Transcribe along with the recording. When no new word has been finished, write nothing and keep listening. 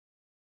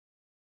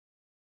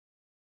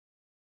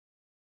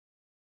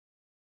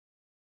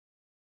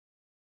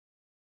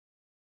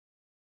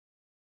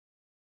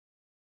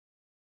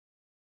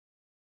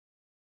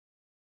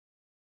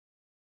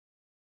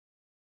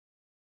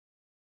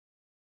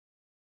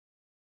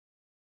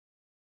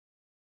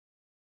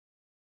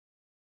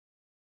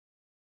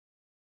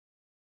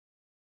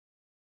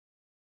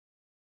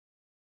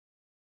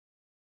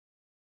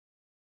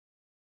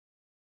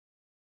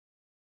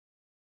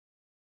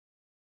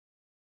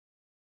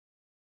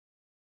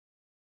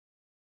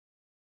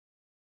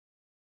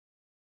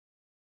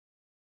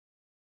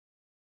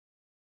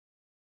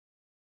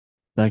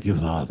Thank you,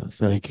 Father.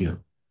 Thank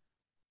you.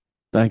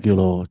 Thank you,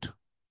 Lord.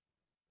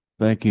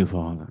 Thank you,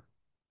 Father.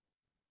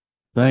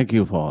 Thank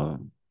you, Father.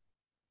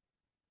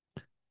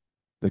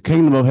 The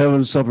kingdom of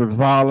heaven suffered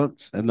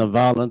violence, and the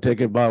violent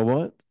take it by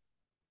what?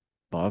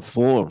 By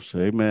force.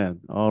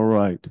 Amen. All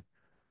right.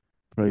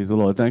 Praise the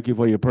Lord. Thank you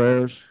for your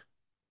prayers.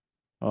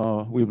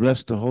 We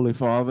bless the Holy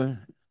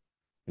Father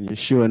in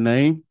Yeshua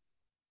name.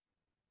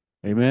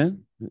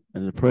 Amen.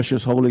 And the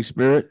precious Holy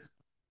Spirit.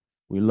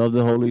 We love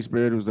the Holy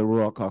Spirit who's the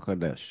Ruach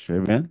HaKodesh.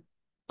 Amen.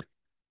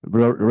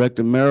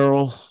 Director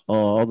Merrill,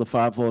 all the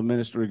fivefold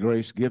ministry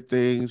grace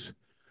giftings.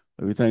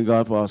 We thank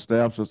God for our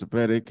staff, Sister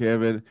Patty,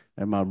 Kevin,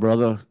 and my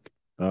brother.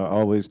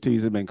 Always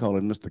tease him and call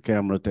him Mr.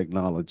 Camera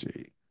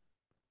Technology.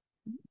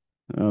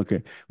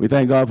 Okay. We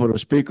thank God for the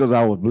speakers.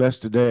 I was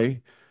blessed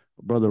today.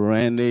 Brother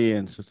Randy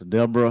and Sister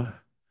Deborah.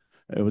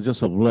 It was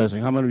just a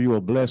blessing. How many of you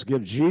were blessed?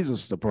 Give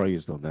Jesus the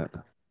praise on that.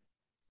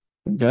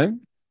 Okay.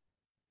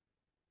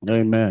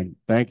 Amen.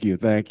 Thank you.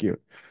 Thank you.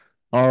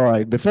 All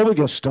right. Before we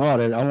get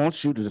started, I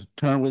want you to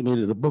turn with me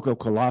to the book of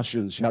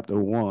Colossians, chapter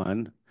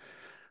 1.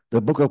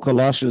 The book of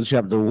Colossians,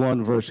 chapter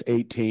 1, verse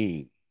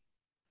 18.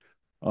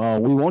 We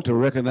want to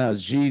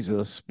recognize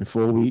Jesus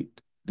before we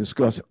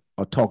discuss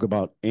or talk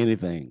about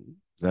anything.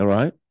 Is that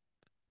right?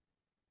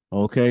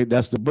 Okay,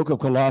 that's the book of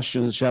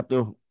Colossians,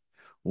 chapter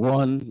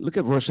 1. Look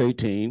at verse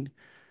 18.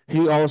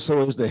 He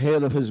also is the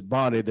head of his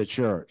body, the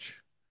church.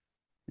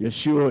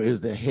 Yeshua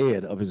is the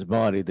head of his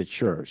body, the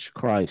church,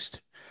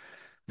 Christ.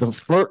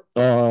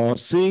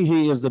 Seeing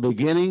he is the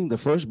beginning, the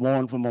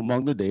firstborn from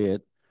among the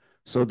dead,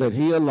 so that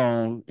he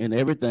alone, in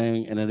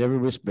everything and in every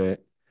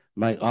respect,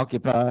 might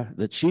occupy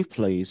the chief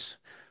place,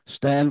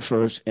 stand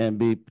first, and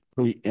be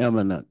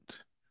preeminent.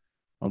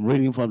 I'm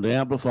reading from the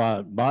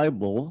Amplified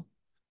Bible,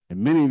 and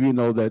many of you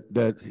know that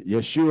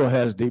Yeshua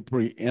has the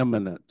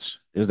preeminence.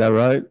 Is that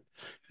right?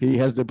 He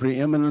has the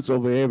preeminence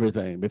over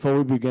everything. Before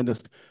we begin to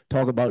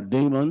talk about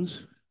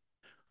demons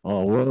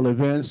or world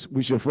events,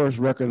 we should first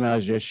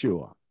recognize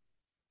Yeshua.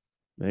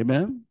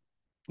 Amen?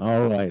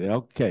 All right.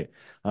 Okay.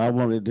 I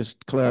want to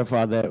just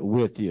clarify that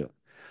with you.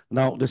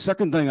 Now, the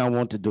second thing I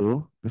want to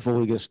do before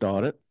we get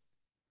started,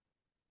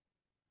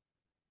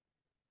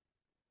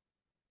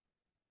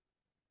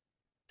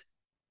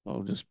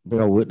 just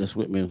bear witness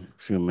with me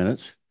a few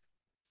minutes.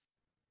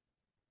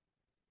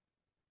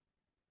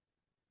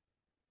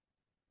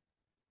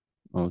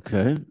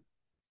 Okay.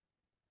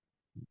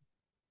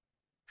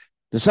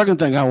 The second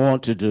thing I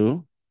want to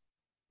do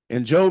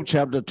in Job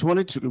chapter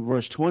 22,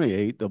 verse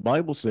 28, the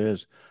Bible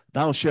says,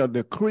 "Thou shalt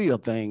decree a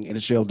thing, and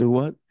it shall do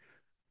what?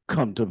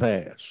 Come to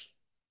pass."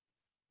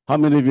 How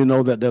many of you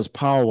know that there's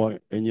power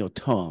in your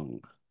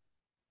tongue?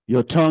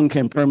 Your tongue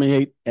can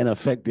permeate and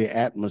affect the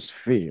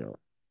atmosphere.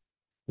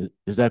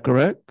 Is that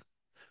correct?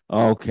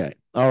 Okay.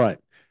 All right.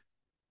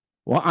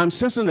 Well, I'm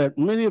sensing that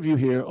many of you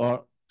here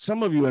are,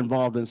 some of you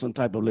involved in some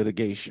type of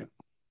litigation,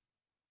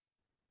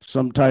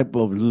 some type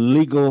of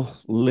legal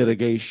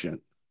litigation,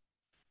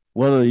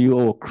 whether you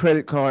owe a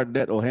credit card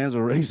debt or hands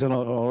are raising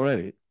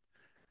already,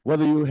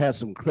 whether you have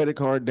some credit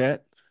card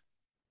debt,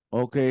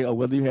 okay, or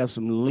whether you have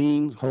some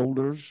lien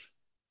holders,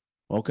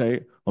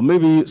 okay, or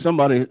maybe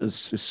somebody is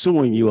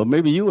suing you, or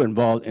maybe you're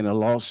involved in a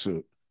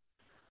lawsuit.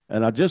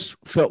 And I just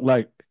felt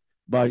like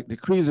by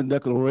decrees and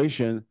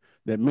declaration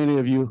that many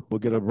of you will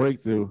get a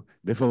breakthrough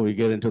before we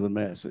get into the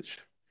message.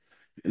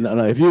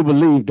 Now, if you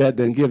believe that,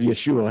 then give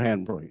Yeshua a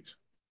hand praise.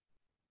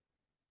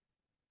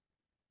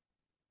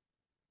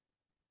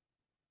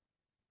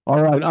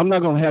 All right, I'm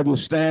not going to have you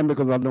stand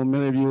because I know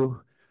many of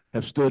you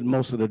have stood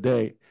most of the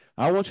day.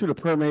 I want you to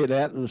permeate the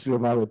atmosphere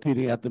by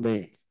repeating after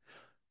me.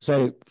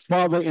 Say,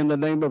 Father, in the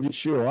name of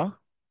Yeshua,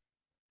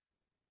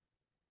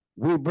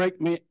 we break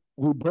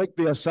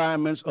the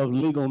assignments of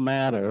legal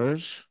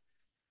matters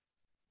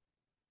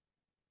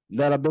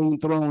that are being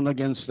thrown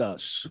against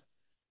us.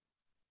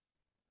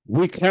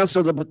 We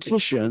cancel the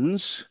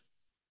petitions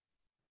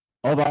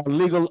of our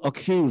legal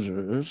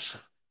accusers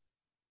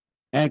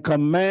and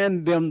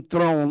command them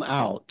thrown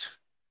out.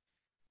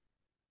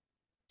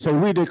 So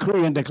we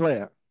decree and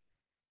declare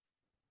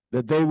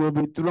that they will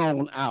be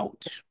thrown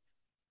out.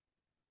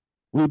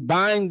 We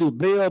bind the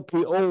bill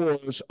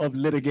priors of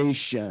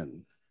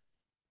litigation.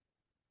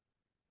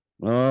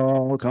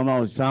 Oh, come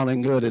on, it's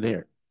sounding good in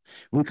here.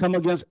 We come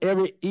against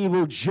every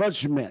evil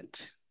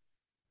judgment,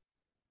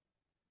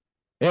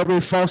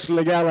 every false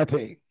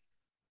legality,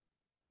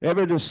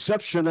 every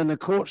deception in the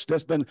courts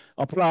that's been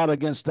applied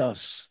against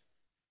us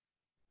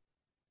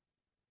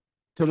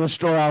to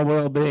destroy our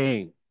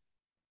well-being.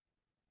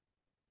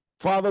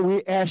 Father,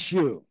 we ask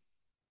you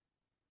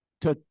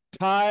to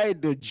tie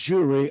the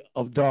jury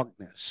of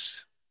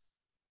darkness.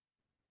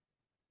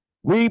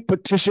 We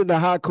petition the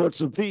high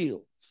courts of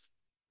appeal.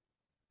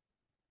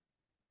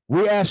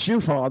 We ask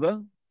you,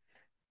 Father,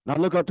 now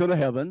look up to the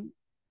heaven,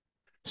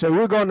 say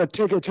we're going to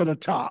take it to the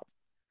top.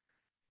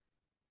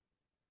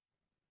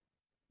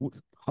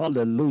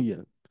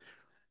 Hallelujah.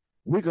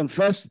 We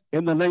confess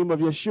in the name of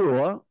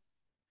Yeshua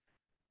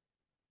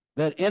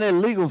that any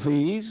legal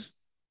fees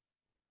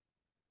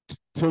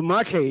to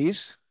my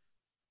case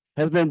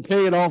has been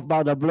paid off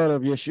by the blood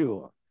of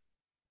Yeshua.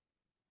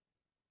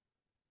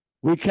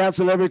 We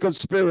cancel every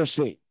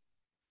conspiracy,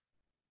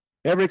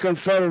 every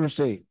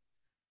confederacy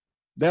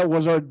that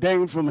was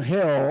ordained from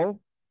hell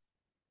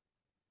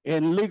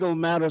in legal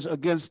matters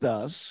against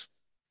us.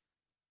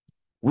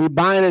 We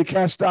bind and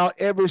cast out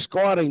every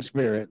squatting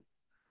spirit,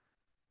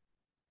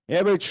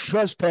 every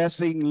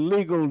trespassing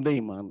legal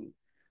demon.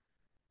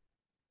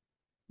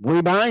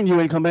 We bind you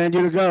and command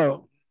you to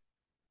go.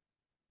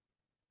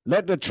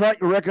 Let the track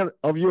record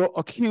of your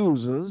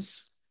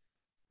accusers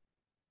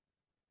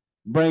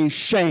bring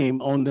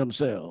shame on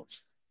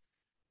themselves.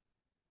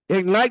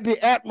 Ignite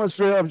the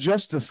atmosphere of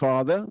justice,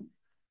 Father.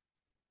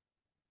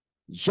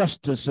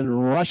 Justice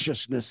and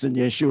righteousness in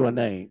Yeshua's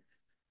name.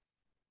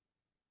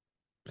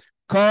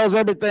 Cause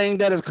everything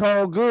that is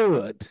called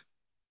good,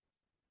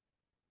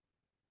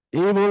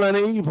 evil and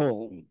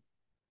evil,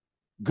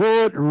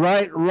 good,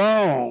 right,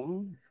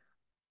 wrong,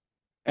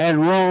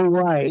 and wrong,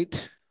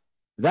 right.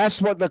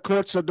 That's what the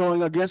courts are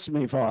doing against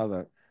me,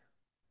 Father.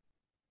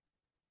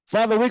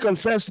 Father, we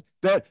confess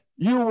that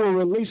you will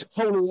release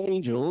holy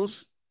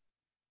angels,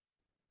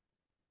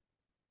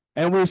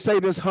 and we say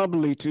this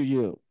humbly to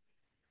you.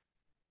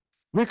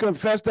 We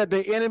confess that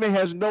the enemy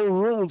has no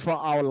room for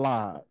our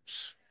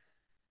lives.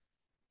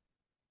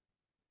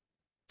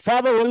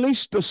 Father,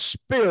 release the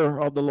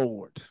Spirit of the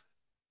Lord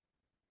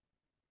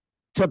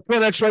to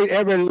penetrate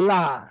every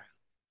lie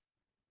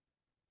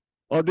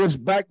of this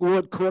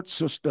backwood court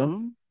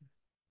system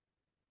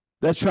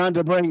that's trying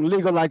to bring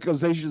legal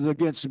accusations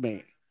against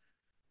me.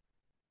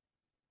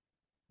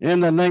 In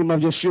the name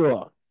of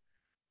Yeshua,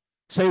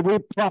 say we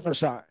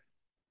prophesy.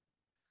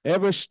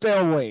 Every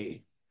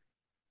stairway,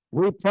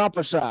 we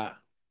prophesy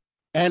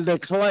and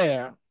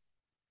declare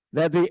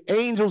that the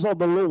angels of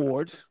the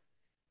Lord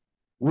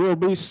will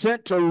be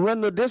sent to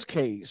render this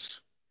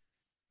case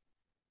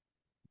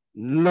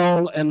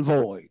null and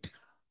void.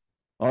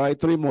 All right,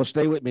 three more.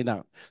 Stay with me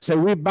now. Say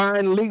we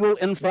bind legal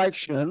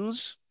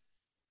infractions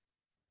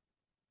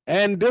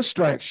and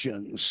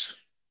distractions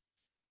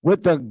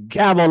with the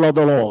gavel of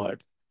the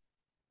Lord.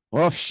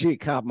 Oh,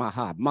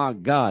 shikamaha. My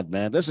God,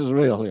 man, this is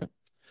real here.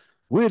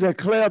 We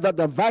declare that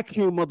the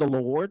vacuum of the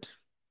Lord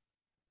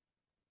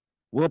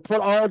will put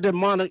all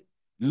demonic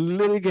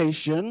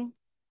litigation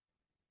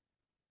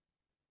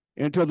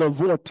into the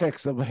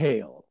vortex of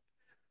hell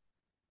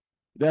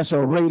that's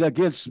arrayed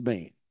against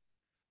me.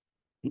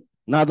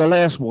 Now, the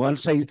last one,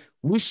 say,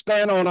 we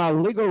stand on our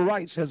legal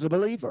rights as a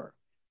believer.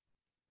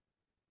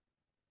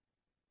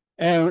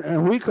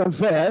 And we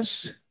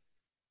confess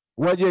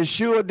what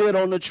Yeshua did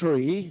on the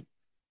tree,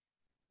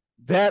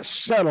 that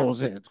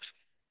settles it.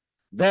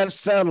 That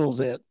settles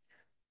it.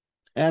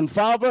 And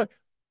Father,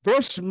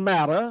 this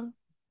matter,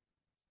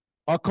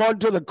 according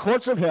to the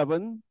courts of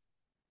heaven,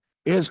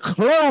 is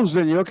closed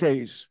in your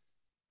case.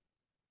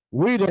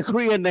 We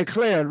decree and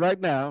declare right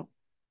now,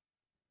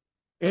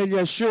 in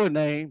Yeshua's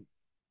name.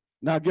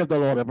 Now give the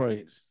Lord a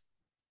praise.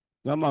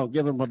 Come on,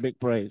 give him a big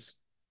praise.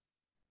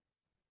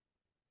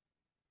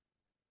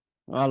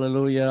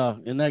 Hallelujah.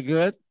 Isn't that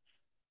good?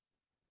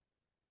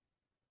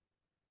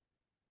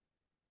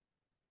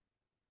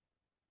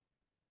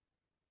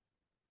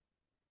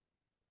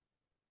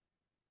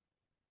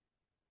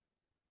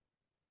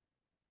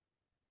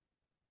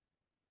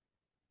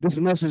 This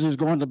message is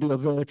going to be a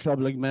very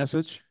troubling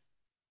message.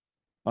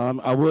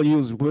 I will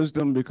use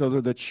wisdom because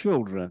of the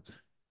children.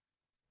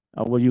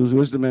 I will use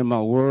wisdom in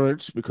my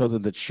words because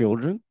of the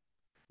children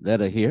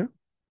that are here.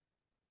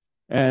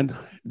 And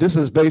this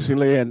is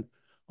basically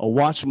a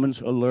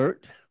watchman's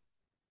alert.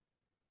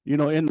 You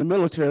know, in the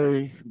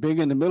military, being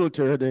in the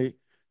military,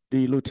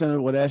 the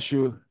lieutenant would ask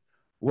you,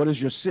 what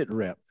is your sit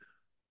rep?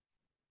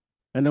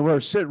 And the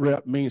word sit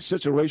rep means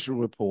situation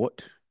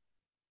report.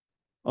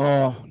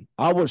 I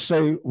would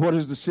say, what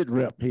is the sit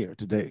rep here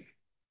today?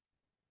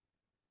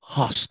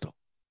 Hostile.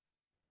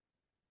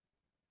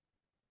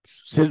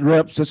 Sit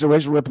rep,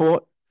 situation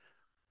report,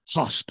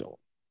 hostile.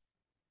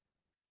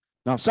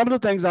 Now, some of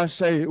the things I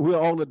say, we're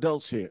all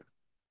adults here.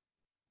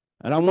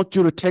 And I want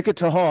you to take it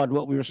to heart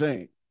what we are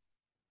saying.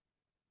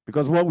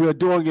 Because what we're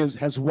doing is,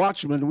 as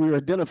watchmen, we're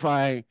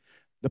identifying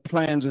the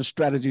plans and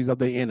strategies of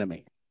the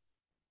enemy.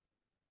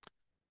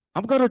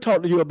 I'm going to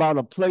talk to you about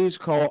a place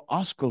called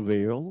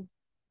Oscarville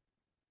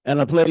and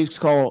a place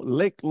called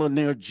Lake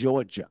Lanier,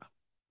 Georgia.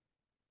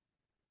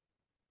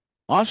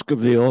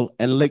 Oscarville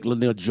and Lake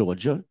Lanier,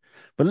 Georgia.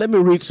 But let me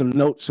read some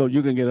notes so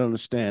you can get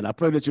understand. I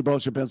pray that you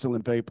brought your pencil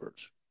and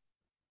papers.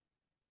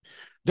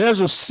 There's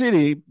a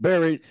city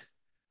buried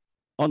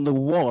on the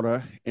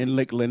water in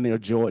Lake Lanier,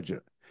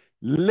 Georgia.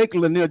 Lake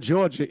Lanier,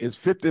 Georgia is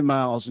 50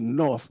 miles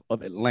north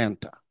of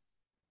Atlanta.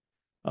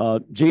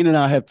 Gene and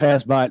I have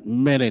passed by it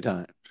many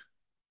times.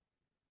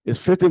 It's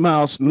 50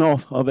 miles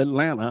north of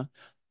Atlanta.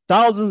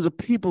 Thousands of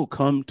people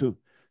come to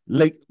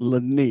Lake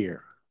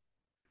Lanier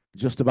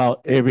just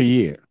about every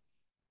year.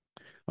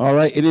 All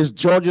right, it is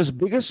Georgia's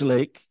biggest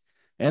lake,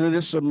 and it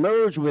is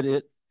submerged with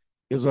it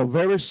is a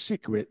very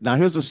secret. Now,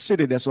 here's a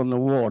city that's on the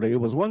water. It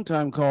was one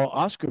time called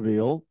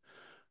Oscarville,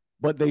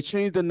 but they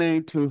changed the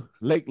name to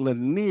Lake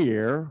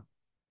Lanier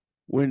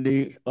when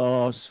the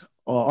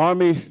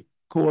Army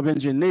Corps of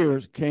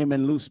Engineers came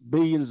and loosed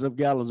billions of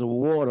gallons of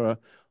water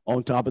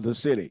on top of the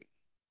city.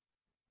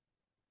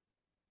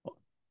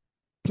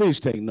 Please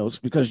take notes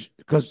because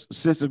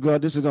sense of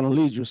God, this is going to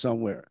lead you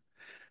somewhere.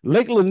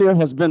 Lake Lanier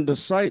has been the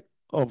site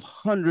of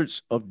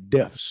hundreds of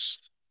deaths.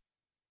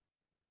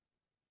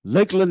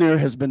 Lake Lanier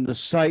has been the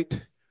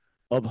site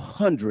of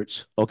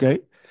hundreds,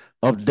 okay,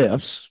 of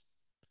deaths,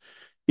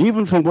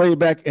 even from way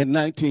back in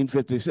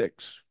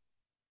 1956.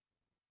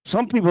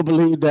 Some people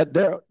believe that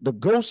the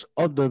ghosts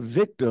of the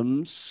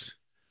victims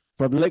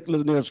from Lake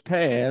Lanier's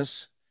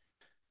past,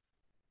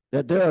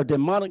 that there are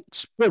demonic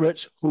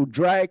spirits who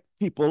drag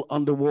people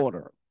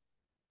underwater.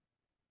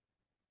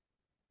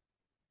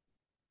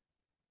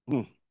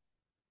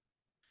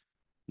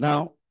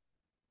 Now,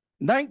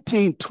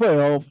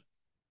 1912,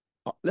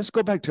 let's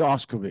go back to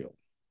Oscarville.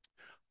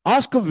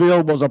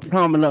 Oscarville was a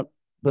prominent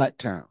black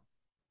town.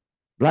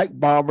 Black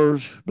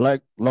barbers,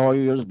 black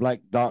lawyers, black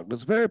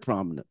doctors, very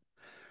prominent.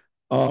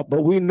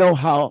 But we know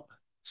how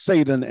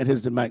Satan and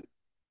his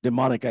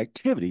demonic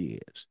activity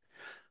is.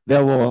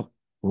 There were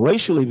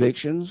racial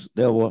evictions,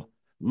 there were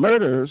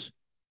murders,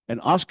 and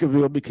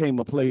Oscarville became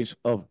a place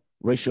of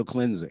racial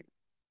cleansing.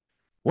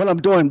 What I'm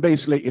doing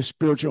basically is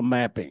spiritual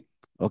mapping,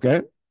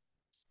 okay?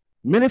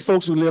 Many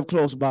folks who live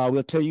close by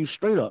will tell you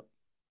straight up,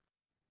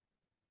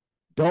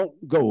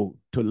 don't go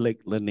to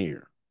Lake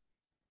Lanier.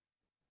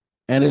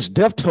 And its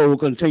death toll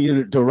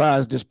continued to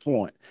rise to this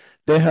point.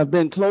 There have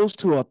been close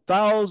to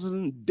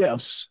 1,000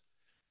 deaths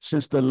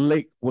since the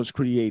lake was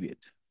created.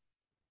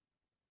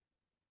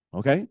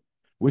 Okay?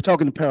 We're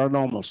talking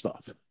paranormal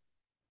stuff.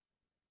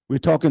 We're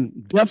talking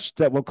deaths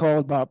that were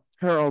caused by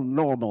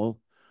paranormal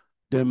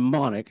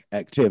demonic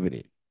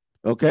activity.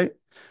 Okay?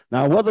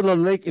 Now, whether the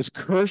lake is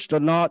cursed or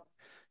not,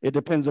 it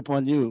depends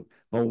upon you.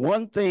 But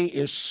one thing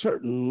is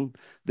certain,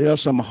 there are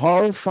some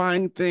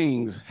horrifying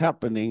things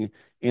happening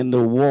in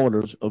the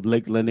waters of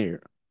Lake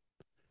Lanier.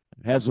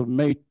 As of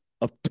May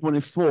of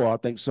 24, I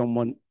think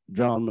someone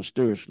drowned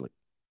mysteriously.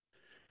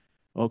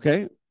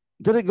 Okay?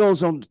 Then it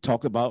goes on to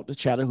talk about the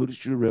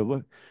Chattahoochee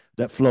River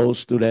that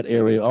flows through that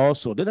area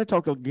also. Then they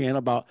talk again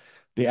about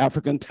the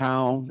African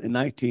town in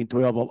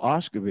 1912 of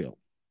Oscarville.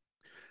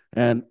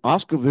 And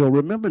Oscarville,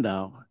 remember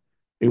now,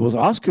 it was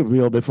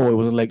Oscarville before it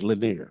was Lake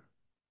Lanier.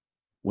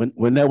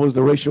 When there was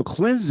the racial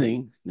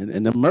cleansing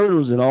and the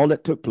murders and all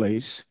that took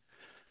place,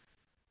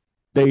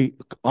 the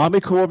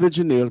Army Corps of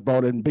Engineers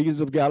brought in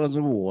billions of gallons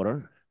of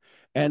water,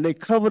 and they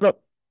covered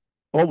up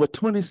over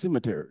 20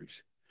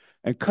 cemeteries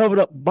and covered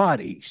up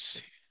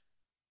bodies.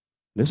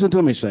 Listen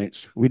to me,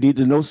 saints. We need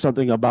to know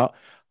something about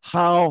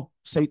how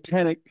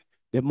satanic,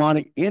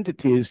 demonic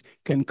entities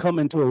can come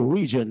into a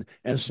region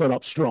and set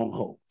up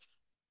strongholds.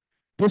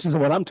 This is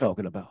what I'm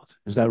talking about.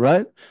 Is that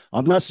right?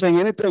 I'm not saying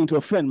anything to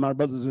offend my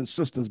brothers and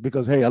sisters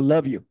because, hey, I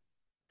love you.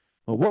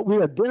 But what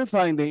we're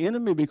identifying the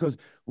enemy, because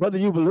whether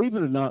you believe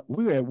it or not,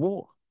 we're at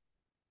war.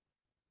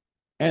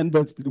 And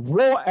the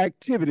war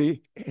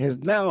activity has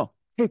now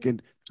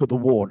taken to the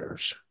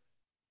waters.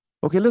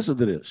 Okay, listen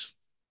to this.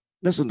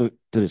 Listen to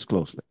this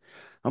closely.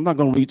 I'm not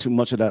going to read too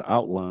much of that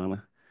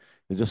outline.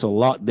 There's just a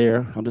lot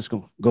there. I'm just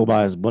going to go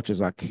by as much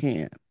as I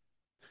can.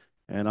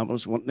 And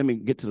let me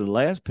get to the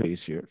last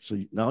page here. So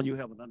now you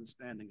have an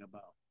understanding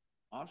about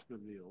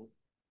Oscarville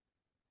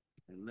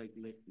and Lake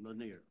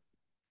Lanier.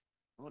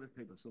 Oh, this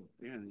paper's so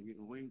thin, you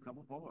can wait and come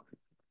apart.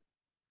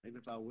 Maybe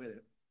if I wet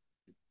it.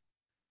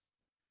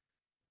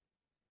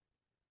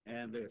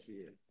 And there she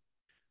is.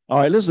 All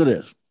right, listen to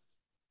this.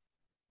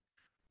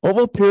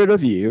 Over a period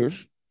of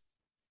years,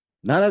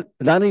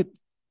 98%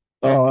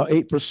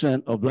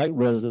 of black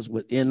residents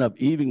would end up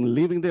even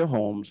leaving their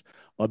homes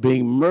or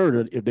being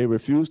murdered if they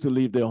refused to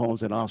leave their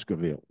homes in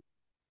Oscarville.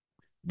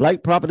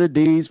 Black property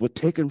deeds were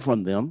taken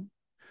from them,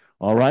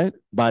 all right,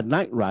 by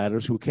night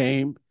riders who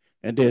came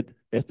and did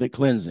ethnic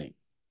cleansing.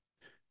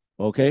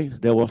 Okay,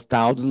 there were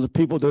thousands of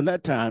people during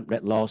that time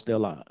that lost their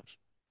lives.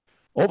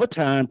 Over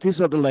time,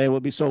 pieces of the land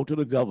would be sold to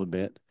the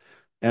government,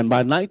 and by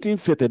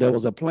 1950, there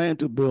was a plan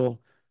to build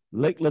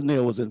Lake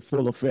Lanier was in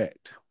full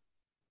effect.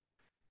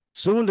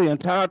 Soon, the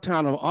entire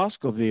town of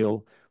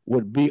Oscarville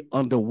would be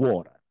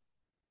underwater.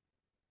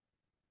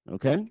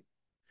 Okay,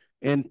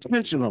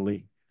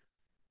 intentionally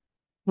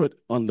put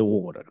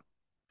underwater.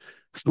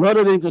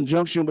 Flooded in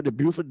conjunction with the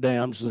Beaufort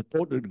Dam to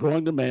support the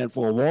growing demand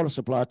for a water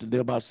supply to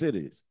nearby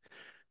cities.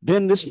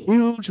 Then this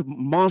huge,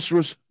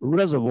 monstrous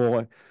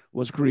reservoir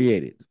was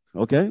created,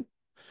 okay?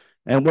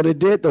 And what it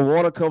did, the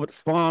water covered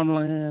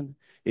farmland.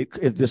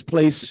 It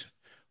displaced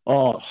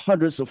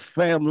hundreds of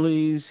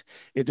families.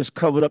 It just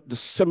covered up the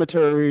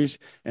cemeteries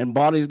and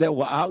bodies that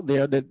were out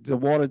there that the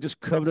water just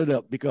covered it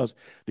up because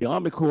the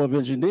Army Corps of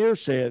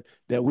Engineers said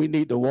that we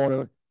need the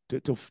water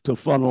to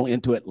funnel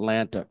into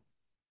Atlanta.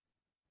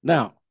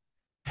 Now,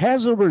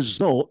 as a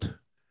result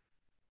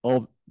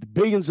of the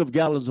billions of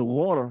gallons of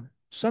water,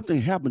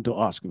 something happened to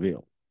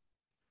Oscarville.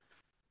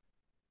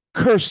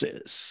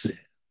 Curses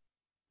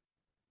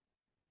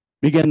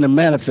began to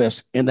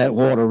manifest in that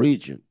water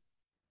region.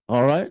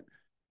 All right?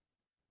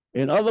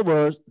 In other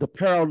words, the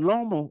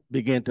paranormal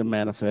began to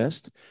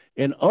manifest.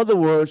 In other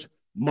words,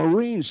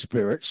 marine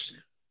spirits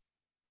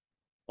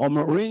or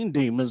marine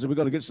demons, and we're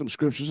going to get some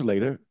scriptures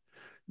later,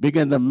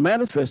 began to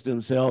manifest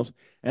themselves.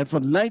 And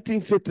from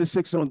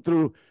 1956 on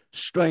through,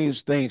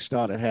 strange things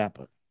started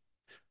happening.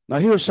 Now,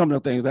 here's some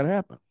of the things that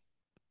happened.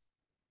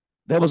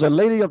 There was a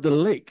lady of the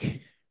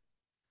lake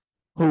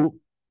who,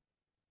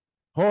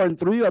 her and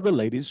three other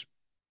ladies,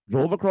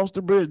 drove across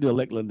the bridge near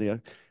Lake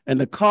Lanier, and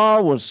the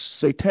car was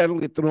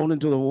satanically thrown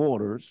into the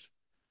waters.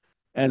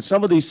 And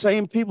some of these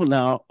same people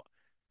now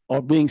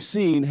are being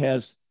seen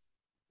as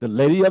the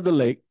lady of the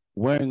lake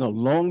wearing a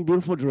long,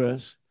 beautiful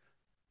dress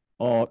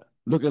or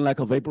looking like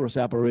a vaporous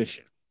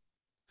apparition.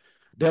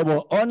 There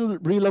were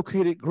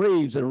unrelocated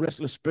graves and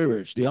restless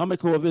spirits. The Army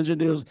Corps of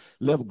Engineers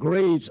left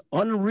graves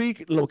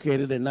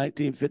unrelocated in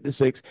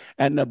 1956,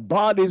 and the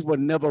bodies were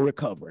never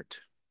recovered.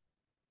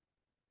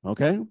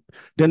 Okay?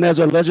 Then there's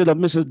a legend of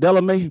Mrs.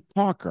 Delamay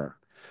Parker.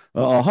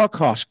 Her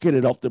car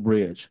skidded off the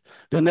bridge.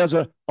 Then there's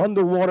an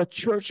underwater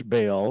church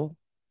bell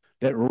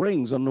that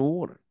rings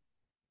underwater.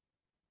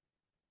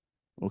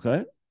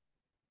 Okay?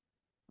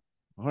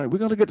 All right, we're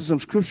going to get to some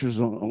scriptures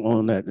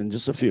on that in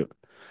just a few.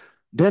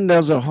 Then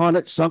there's a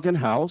haunted sunken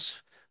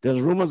house. There's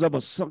rumors of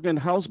a sunken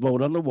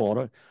houseboat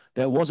underwater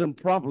that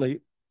wasn't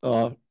properly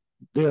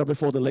there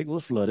before the lake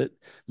was flooded.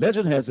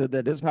 Legend has it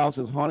that this house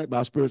is haunted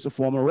by spirits of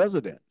former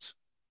residents.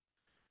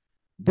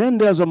 Then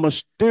there's a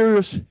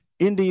mysterious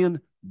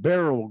Indian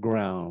burial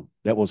ground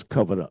that was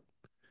covered up.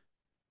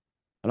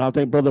 And I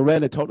think Brother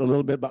Randy talked a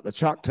little bit about the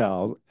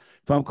Choctaws,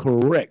 if I'm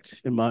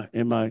correct in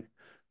my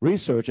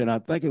research, and I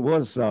think it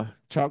was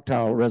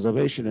Choctaw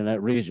Reservation in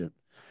that region.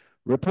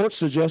 Reports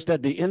suggest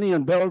that the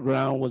Indian burial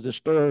ground was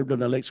disturbed in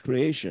the lake's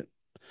creation.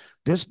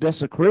 This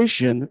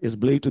desecration is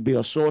believed to be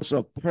a source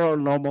of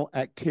paranormal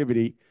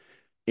activity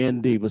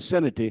in the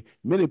vicinity.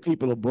 Many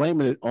people are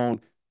blaming it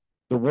on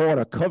the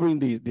water covering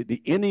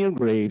the Indian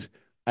graves,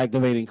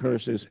 activating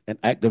curses and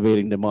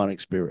activating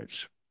demonic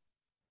spirits.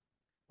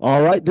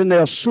 All right, then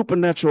there are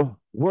supernatural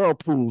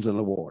whirlpools in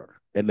the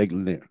water at Lake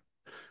Lanier.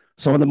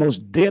 Some of the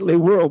most deadly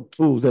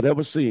whirlpools that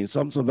ever seen.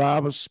 Some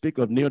survivors speak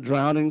of near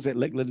drownings at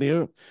Lake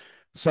Lanier.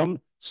 Some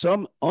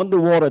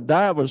underwater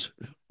divers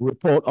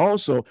report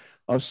also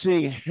of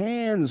seeing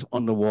hands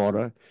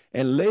underwater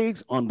and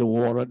legs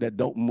underwater that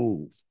don't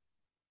move.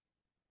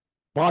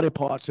 Body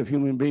parts of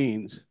human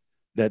beings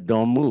that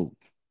don't move.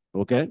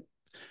 Okay?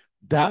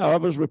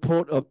 Divers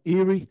report of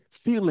eerie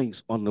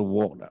feelings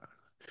underwater.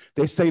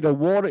 They say the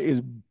water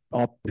is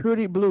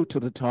pretty blue to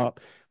the top,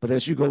 but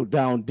as you go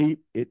down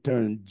deep, it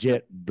turns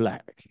jet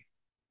black.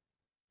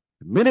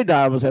 Many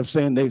divers have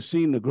said they've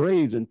seen the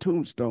graves and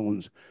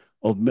tombstones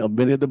of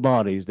many of the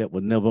bodies that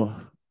were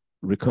never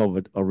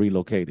recovered or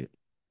relocated.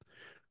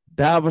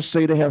 Divers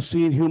say they have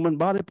seen human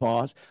body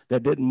parts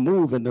that didn't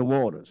move in the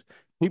waters.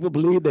 People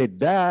believe they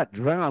died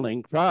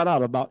drowning, cried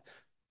out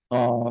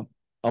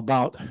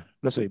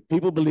let's say,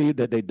 people believe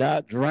that they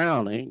died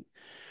drowning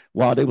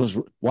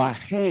while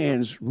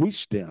hands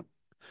reached them.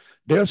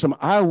 There's some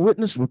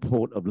eyewitness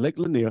report of Lake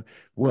Lanier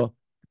where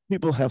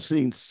people have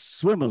seen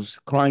swimmers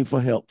crying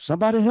for help.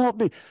 Somebody help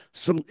me.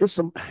 It's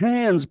some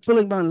hands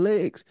pulling my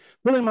legs,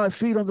 pulling my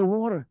feet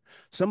underwater.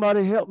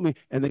 Somebody help me.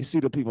 And they see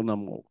the people no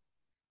more.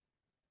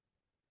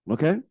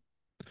 Okay?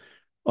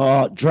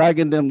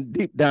 Dragging them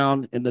deep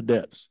down in the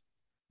depths.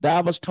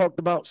 Divers talked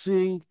about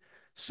seeing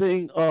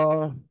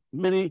so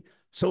many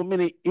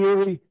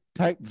eerie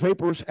type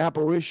vaporous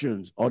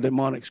apparitions or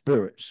demonic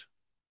spirits.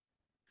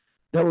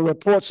 There were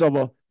reports of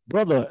a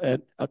brother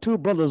and two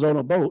brothers on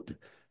a boat,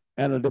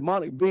 and a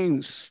demonic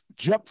being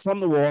jumped from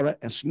the water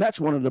and snatched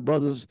one of the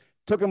brothers,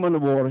 took him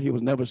underwater. He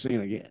was never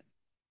seen again.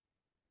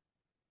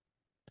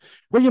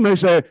 Well, you may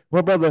say,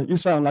 well, brother, you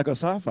sound like a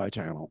sci-fi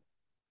channel.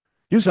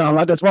 You sound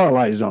like the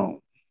Twilight Zone.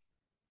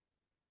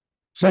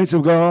 Saints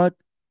of God,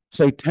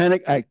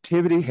 satanic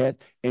activity had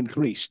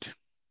increased.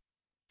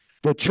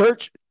 The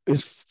church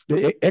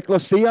the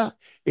ecclesia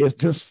is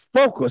just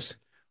focused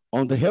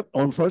on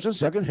on first and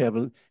second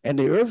heaven and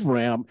the earth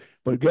realm.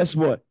 But guess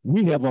what?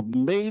 We have a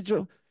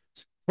major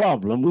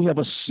problem. We have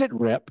a sit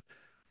rep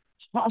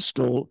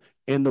hostile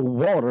in the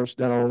waters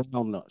that are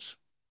around us.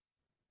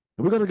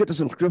 And we're going to get to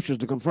some scriptures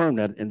to confirm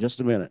that in just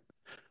a minute.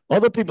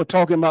 Other people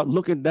talking about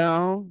looking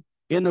down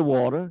in the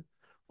water.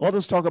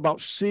 Others talk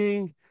about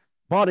seeing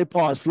body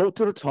parts float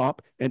to the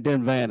top and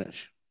then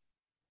vanish.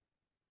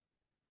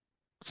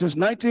 Since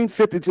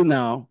 1950 to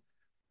now,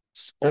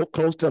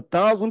 close to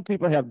 1,000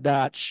 people have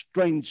died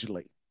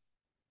strangely.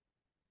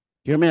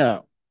 Hear me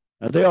out.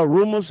 Now, there are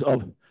rumors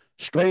of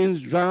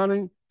strange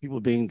drowning, people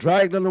being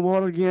dragged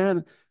underwater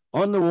again,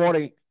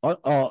 underwater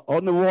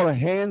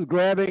hands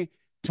grabbing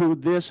to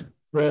this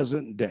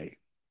present day.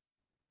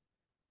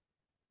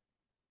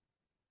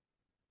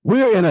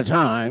 We're in a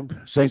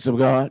time, saints of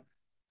God,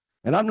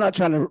 and I'm not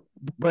trying to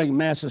bring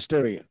mass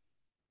hysteria,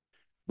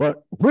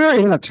 but we're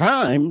in a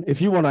time,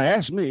 if you want to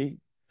ask me,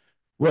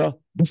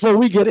 well, before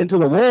we get into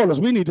the waters,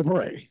 we need to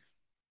pray.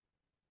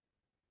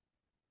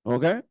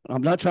 Okay?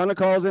 I'm not trying to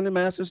cause any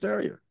mass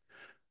hysteria.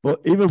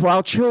 But even for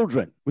our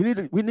children, we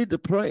need to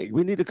pray.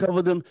 We need to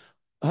cover them.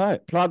 All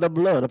right, apply the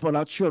blood upon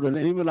our children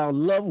and even our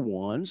loved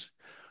ones.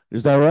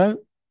 Is that right?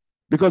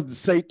 Because the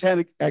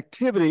satanic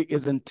activity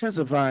is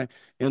intensifying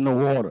in the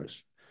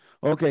waters.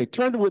 Okay,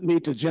 turn with me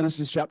to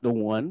Genesis chapter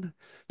 1.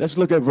 Let's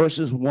look at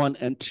verses 1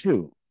 and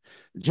 2.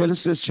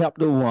 Genesis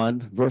chapter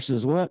 1,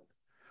 verses what?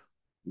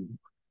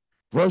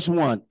 Verse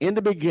 1. In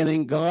the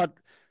beginning, God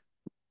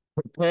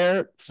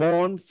prepared,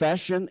 formed,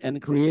 fashioned,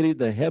 and created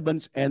the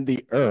heavens and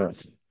the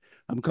earth.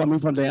 I'm coming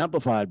from the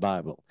Amplified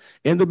Bible.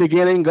 In the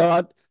beginning,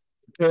 God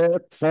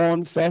prepared,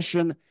 formed,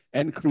 fashioned,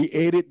 and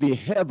created the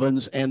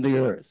heavens and the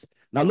earth.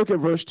 Now look at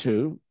verse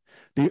 2.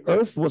 The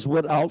earth was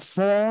without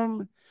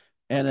form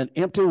and an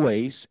empty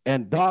waste,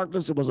 and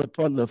darkness was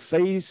upon the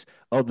face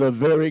of the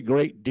very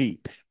great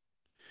deep.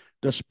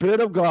 The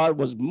Spirit of God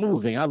was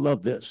moving. I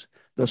love this.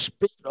 The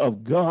Spirit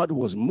of God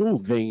was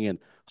moving and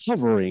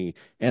hovering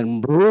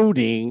and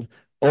brooding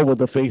over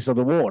the face of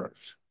the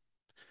waters.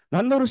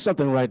 Now, notice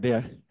something right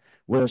there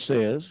where it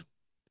says,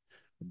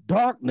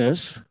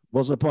 darkness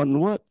was upon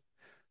what?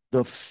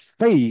 The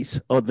face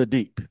of the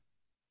deep.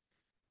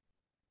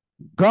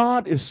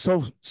 God is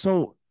so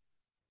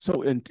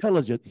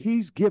intelligent.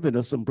 He's given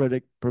us some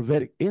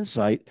prophetic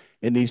insight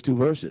in these two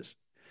verses.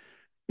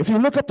 If you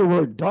look up the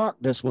word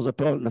darkness was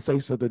upon the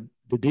face of the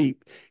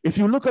deep, if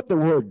you look up the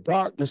word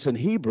darkness in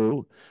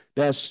Hebrew,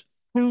 that's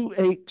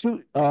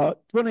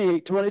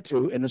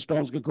 2822 in the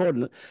Strong's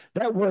Concordance.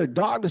 That word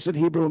darkness in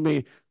Hebrew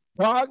means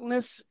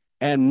darkness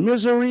and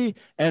misery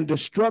and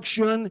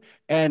destruction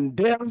and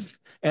death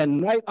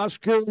and night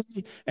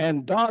obscurity,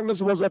 and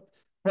darkness was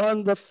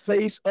upon the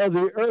face of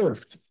the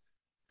earth.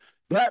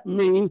 That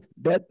means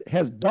that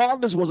as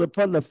darkness was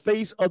upon the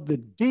face of the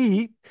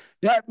deep,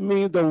 that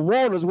means the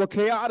waters were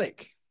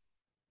chaotic.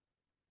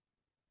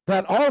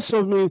 That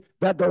also means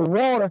that the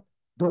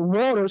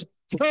waters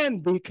can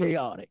be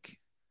chaotic.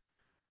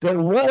 The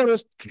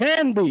waters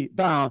can be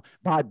bound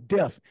by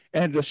death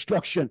and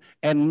destruction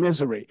and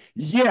misery.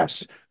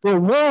 Yes, the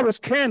waters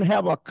can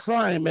have a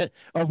climate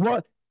of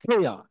what?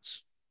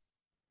 Chaos.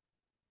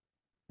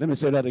 Let me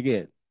say that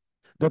again.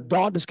 The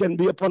darkness can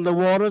be upon the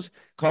waters,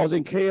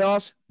 causing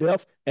chaos,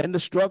 death, and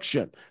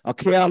destruction. A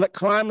chaotic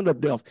climate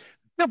of death.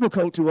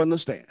 Difficult to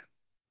understand.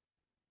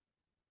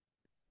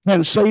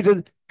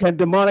 Can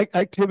demonic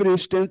activity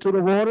extend to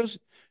the waters?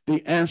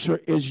 The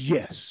answer is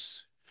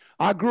yes.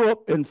 I grew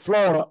up in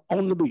Florida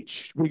on the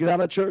beach. We get out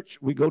of church,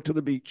 we go to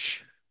the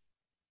beach.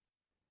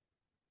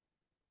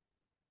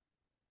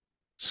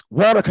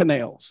 Water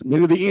canals.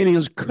 Many of the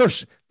Indians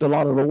cursed a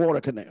lot of the water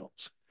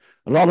canals.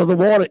 A lot of the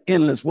water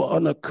inlets were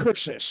under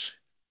curses.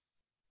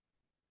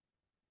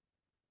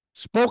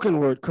 Spoken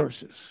word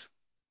curses.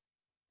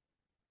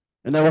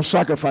 And there were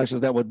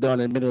sacrifices that were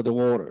done in many of the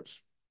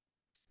waters.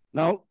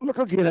 Now, look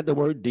again at the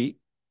word deep.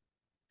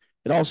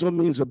 It also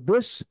means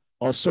abyss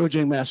or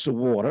surging mass of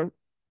water.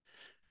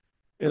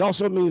 It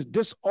also means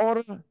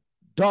disorder,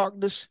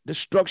 darkness,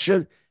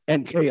 destruction,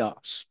 and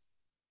chaos.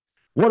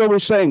 What are we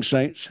saying,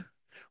 saints?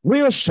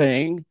 We are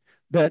saying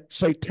that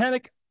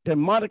satanic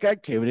demonic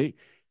activity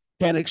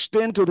can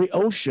extend to the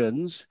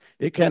oceans,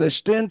 it can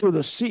extend to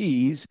the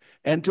seas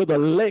and to the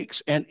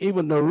lakes and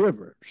even the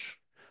rivers.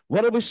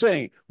 What are we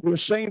saying? We're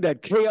saying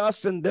that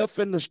chaos and death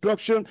and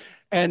destruction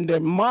and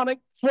demonic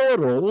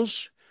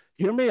portals,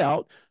 hear me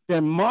out,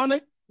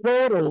 demonic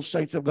portals,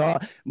 saints of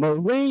God,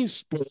 marine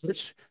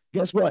spirits,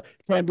 guess what,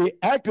 can be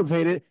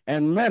activated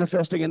and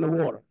manifesting in the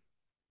water.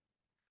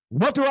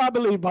 What do I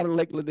believe by the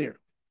Lake Lanier?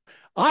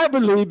 I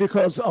believe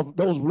because of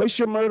those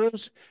racial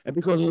murders and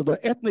because of the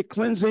ethnic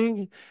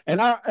cleansing,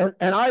 and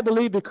I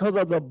believe because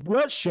of the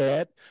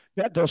bloodshed,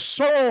 that the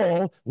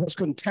soil was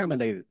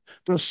contaminated.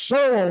 The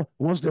soil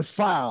was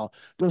defiled.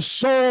 The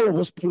soil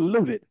was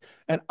polluted.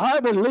 And I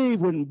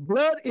believe when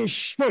blood is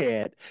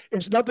shed,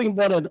 it's nothing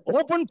but an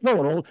open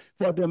portal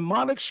for a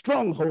demonic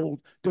stronghold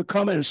to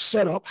come and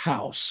set up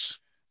house.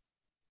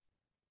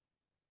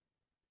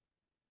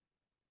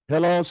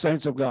 Hello,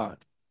 saints of God.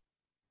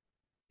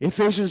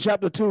 Ephesians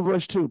chapter 2,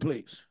 verse 2,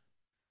 please.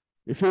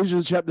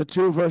 Ephesians chapter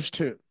 2, verse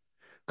 2,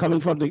 coming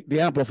from the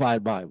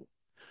Amplified Bible.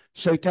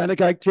 Satanic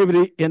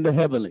activity in the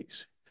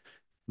heavenlies.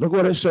 Look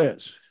what it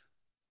says.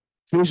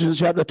 Ephesians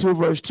chapter 2,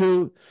 verse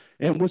 2,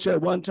 in which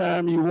at one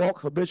time you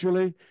walk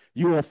habitually,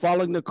 you were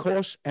following the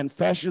course and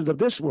fashions of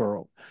this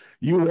world.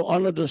 You were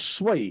under the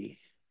sway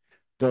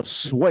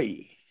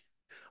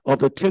of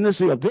the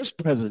tendency of this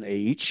present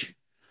age,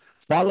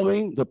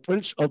 following the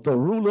prince of the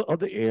ruler of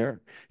the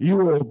air. You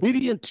were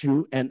obedient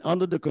to and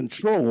under the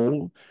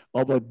control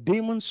of a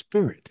demon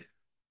spirit.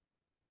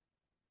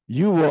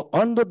 You were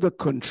under the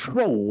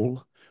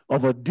control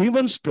of a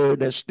demon spirit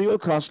that still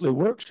constantly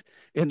works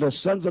in the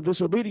sons of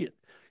disobedience.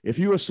 If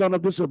you're a son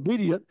of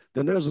disobedience,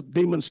 then there's a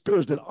demon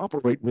spirits that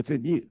operate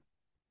within you.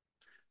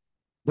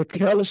 The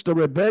careless, the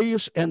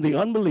rebellious, and the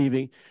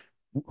unbelieving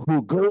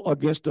who go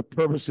against the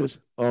purposes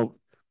of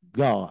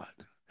God.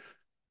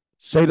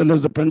 Satan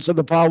is the prince of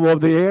the power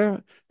of the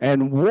air,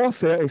 and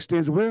warfare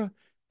extends where?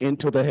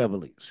 Into the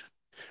heavenlies.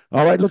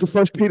 All right, look at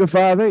 1 Peter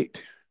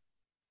 5:8.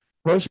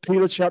 First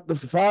Peter chapter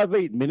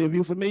 5:8. Many of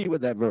you are familiar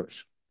with that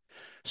verse.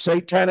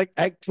 Satanic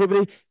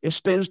activity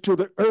extends to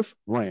the earth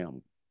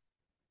realm.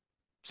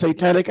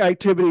 Satanic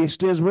activity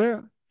extends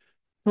where?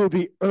 To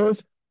the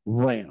earth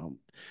realm.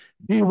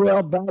 Be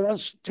well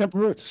balanced,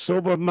 temperate,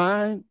 sober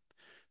mind.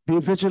 Be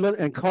vigilant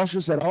and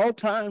cautious at all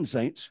times,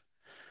 saints.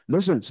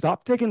 Listen,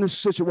 stop taking this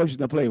situation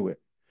to play with.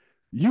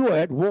 You are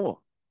at war.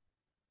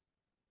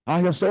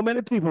 I hear so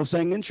many people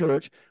saying in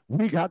church,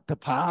 we got the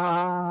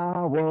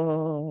power.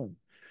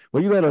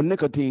 Well, you let a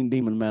nicotine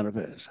demon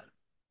manifest.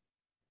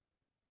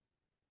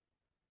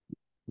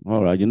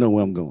 All right, you know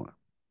where I'm going.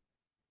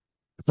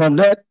 From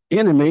that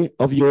enemy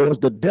of yours,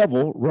 the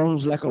devil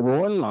roams like a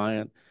roaring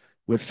lion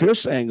with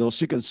fierce anger,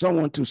 seeking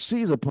someone to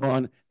seize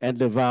upon and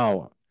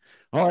devour.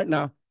 All right,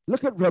 now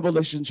look at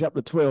Revelation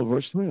chapter 12,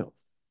 verse 12.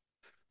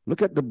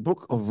 Look at the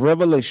book of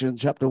Revelation,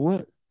 chapter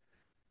what?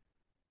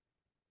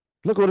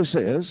 Look what it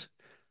says.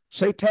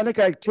 Satanic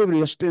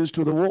activity extends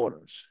to the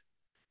waters.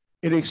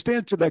 It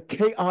extends to the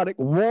chaotic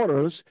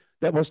waters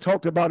that was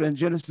talked about in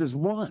Genesis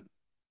 1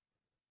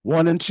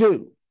 and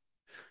 2.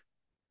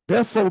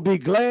 Therefore be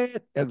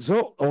glad,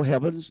 exult, O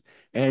heavens,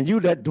 and you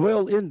that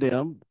dwell in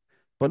them.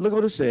 But look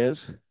what it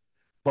says.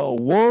 But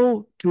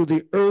woe to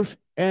the earth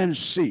and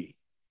sea.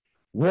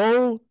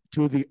 Woe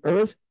to the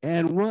earth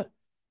and what?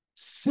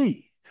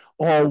 Sea.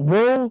 Or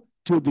woe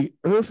to the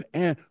earth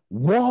and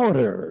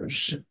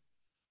waters.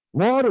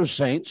 Water,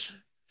 saints.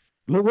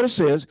 Look what it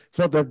says.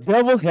 For the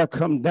devil have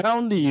come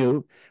down to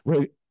you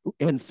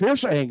in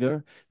fierce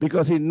anger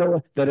because he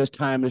knoweth that his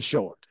time is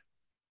short.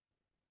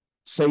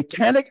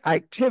 Satanic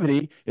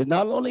activity is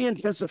not only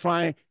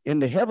intensifying in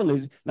the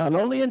heavenlies, not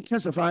only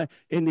intensifying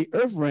in the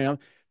earth realm,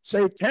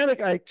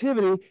 satanic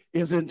activity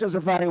is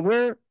intensifying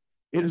where?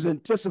 It is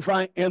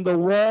intensifying in the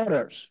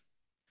waters.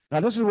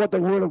 Now, this is what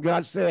the word of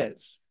God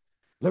says.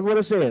 Look what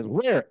it says.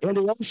 Where? In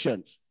the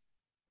oceans,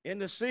 in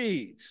the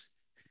seas,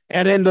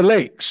 and in the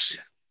lakes.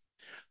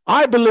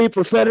 I believe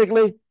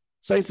prophetically,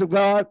 saints of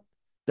God,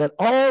 that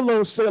all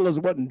those sailors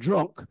wasn't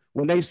drunk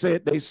when they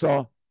said they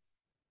saw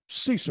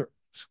sea serpents.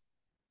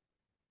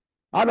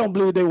 I don't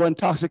believe they were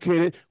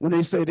intoxicated when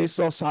they say they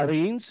saw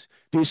sirens,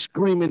 these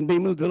screaming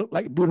demons that look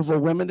like beautiful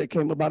women that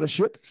came about the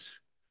ships.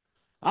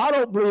 I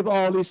don't believe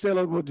all these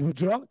sailors were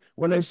drunk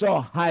when they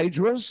saw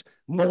hydras,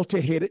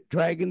 multi-headed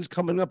dragons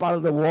coming up out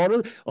of the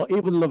water, or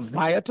even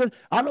Leviathan.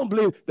 I don't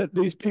believe that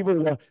these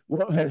people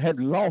had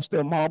lost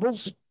their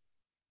marbles.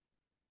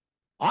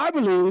 I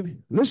believe,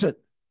 listen,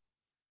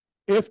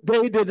 if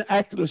they didn't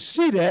actually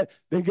see that,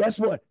 then guess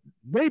what?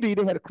 Maybe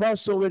they had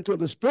crossed over into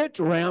the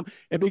spiritual realm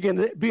and began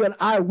to be an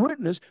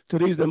eyewitness to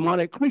these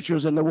demonic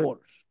creatures in the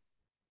waters.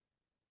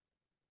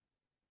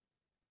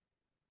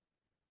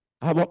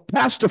 I have a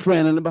pastor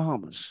friend in the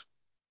Bahamas.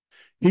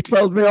 He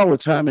tells me all the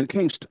time in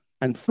Kingston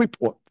and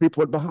Freeport,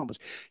 Bahamas.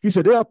 He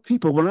said, there are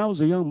people when I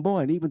was a young boy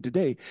and even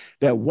today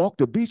that walk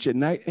the beach at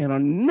night and are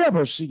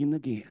never seen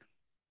again.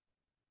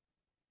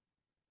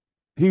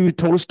 He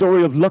told a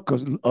story of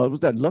Lucas,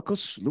 was that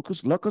Lucas,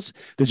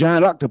 the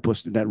giant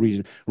octopus in that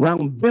region,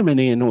 around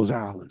Bimini in those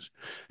islands.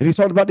 And he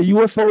talked about the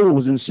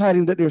UFOs and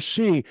sighting that they're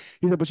seeing.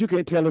 He said, but you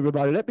can't tell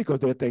everybody that because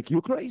they'll think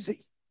you're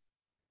crazy.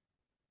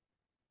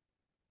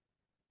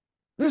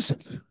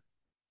 Listen,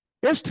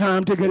 it's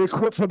time to get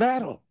equipped for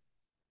battle.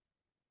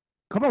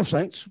 Come on,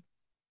 saints.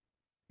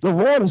 The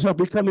waters are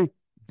becoming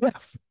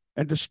death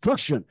and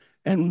destruction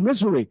and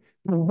misery.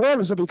 The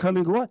waters are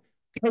becoming what?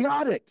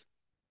 Chaotic.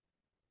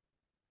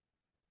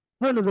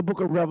 Turn to the book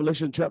of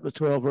Revelation, chapter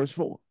 12, verse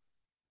 4.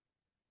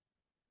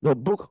 The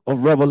book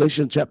of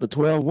Revelation, chapter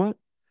 12, what?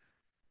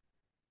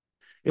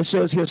 It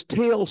says his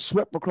tail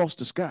swept across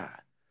the sky.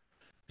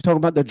 He's talking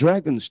about the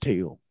dragon's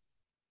tail,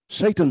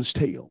 Satan's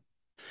tail.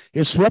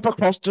 It swept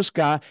across the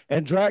sky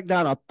and dragged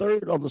down a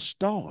third of the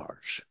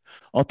stars,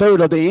 a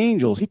third of the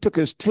angels. He took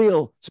his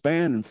tail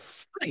span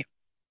and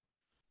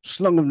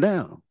slung them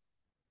down.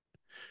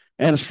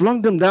 And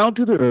slung them down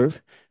to the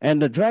earth,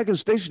 and the dragon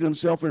stationed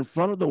himself in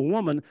front of the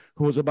woman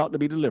who was about to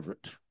be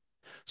delivered,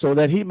 so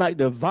that he might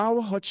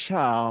devour her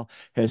child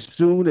as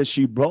soon as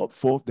she brought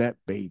forth that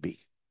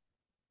baby.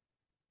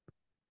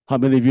 How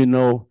many of you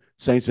know,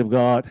 saints of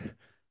God,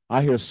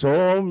 I hear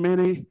so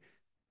many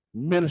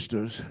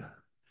ministers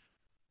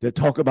that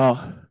talk about,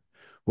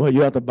 well,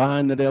 you have to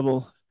bind the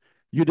devil.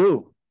 You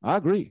do. I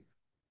agree.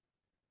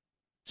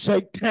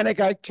 Satanic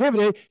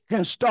activity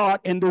can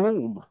start in the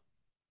womb.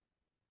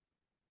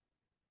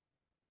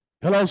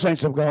 Hello,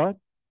 saints of God.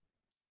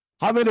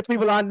 How many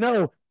people I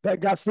know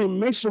that got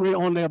Freemasonry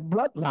on their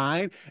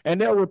bloodline,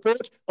 and there are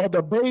reports of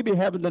the baby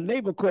having the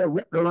navel cord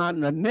wrapped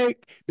around the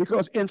neck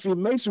because in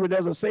Freemasonry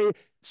there's a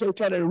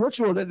satanic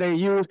ritual that they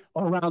use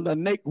around the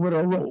neck with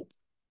a rope.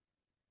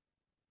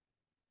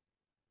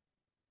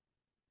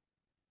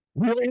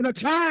 We're in a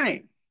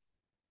time.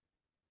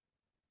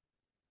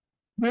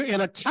 We're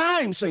in a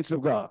time, saints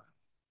of God.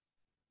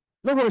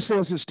 Look what it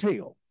says, his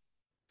tail.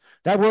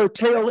 That word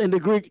tail in the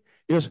Greek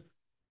is,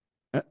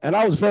 and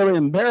I was very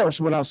embarrassed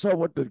when I saw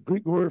what the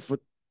Greek word for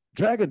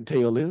dragon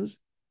tail is.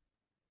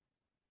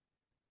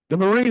 The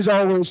Marines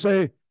always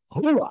say,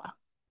 hula.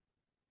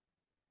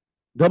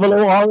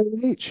 Worh.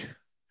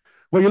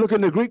 When you look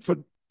in the Greek for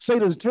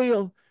Satan's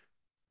tail,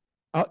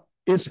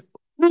 it's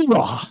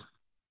Urah.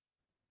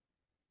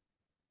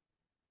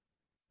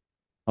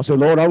 I said,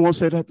 Lord, I won't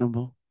say that no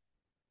more.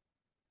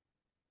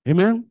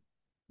 Amen.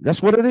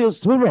 That's what it is,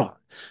 Torah.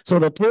 So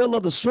the tail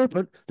of the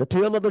serpent, the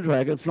tail of the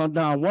dragon, flung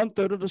down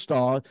 1/3 of the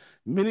stars.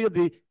 Many of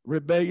the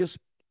rebellious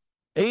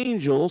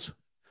angels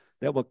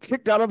that were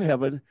kicked out of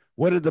heaven,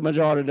 where did the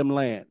majority of them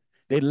land?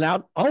 They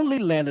not only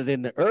landed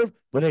in the earth,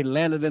 but they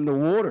landed in the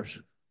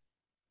waters.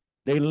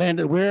 They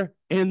landed where?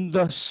 In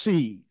the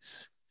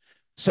seas.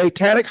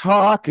 Satanic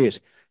hierarchies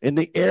in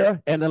the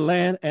air and the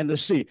land and the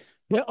sea.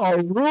 There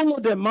are ruler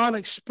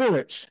demonic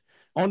spirits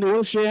on the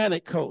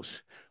oceanic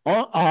coast,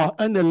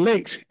 in the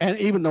lakes, and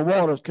even the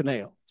waters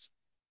canals.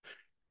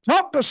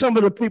 Talk to some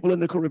of the people in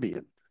the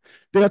Caribbean.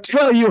 They'll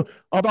tell you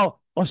about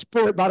a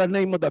spirit by the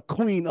name of the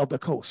Queen of the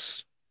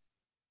Coast.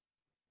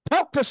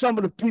 Talk to some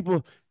of the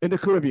people in the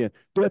Caribbean.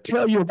 They'll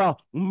tell you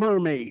about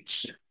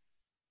mermaids.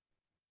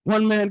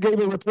 One man gave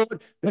a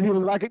report that he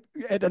was like it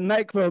at the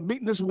nightclub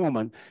meeting this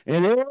woman,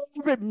 and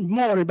every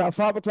morning about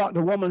 5 o'clock,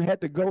 the woman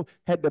had to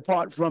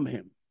depart from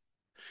him.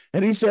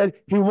 And he said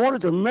he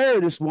wanted to marry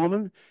this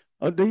woman.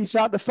 He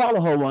started to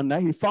follow her one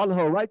night. He followed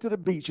her right to the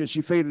beach, and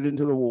she faded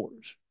into the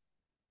waters.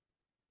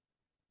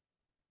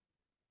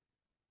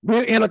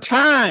 We're in a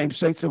time,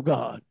 saints of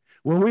God,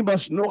 where we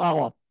must know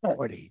our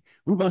authority.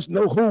 We must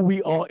know who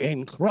we are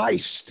in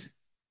Christ.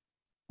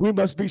 We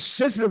must be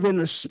sensitive in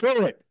the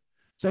spirit,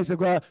 saints of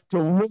God, to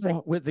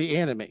war with the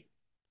enemy.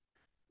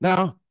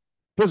 Now,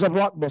 here's a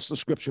blockbuster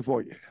scripture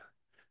for you.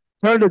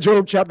 Turn to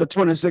Job chapter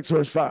 26,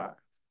 verse 5.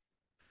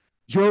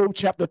 Job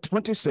chapter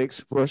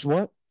 26, verse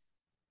what?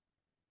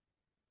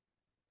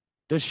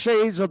 The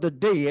shades of the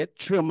dead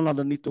tremble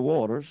underneath the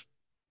waters.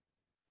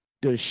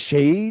 The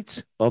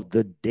shades of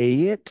the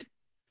dead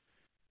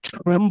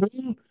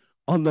tremble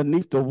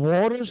underneath the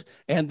waters,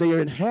 and their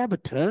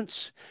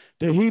inhabitants.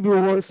 The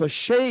Hebrew word for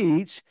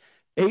shades,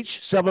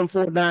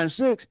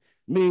 H7496,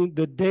 means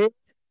the dead,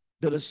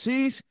 the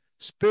deceased,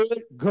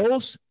 spirit,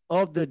 ghosts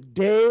of the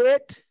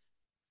dead.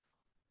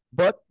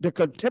 But the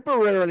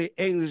contemporary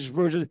English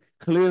version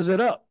clears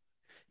it up.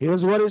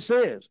 Here's what it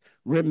says.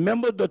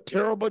 Remember the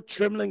terrible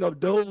trembling of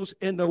those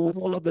in the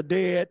world of the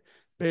dead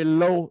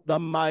below the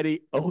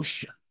mighty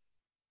ocean.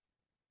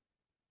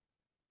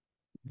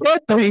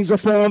 Dead things are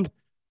formed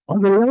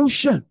under the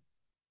ocean.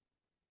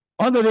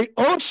 Under the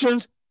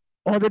oceans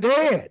are the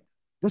dead.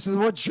 This is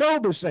what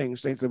Job is saying,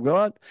 saints of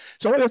God.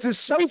 So it is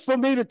safe for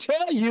me to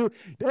tell you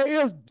there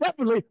is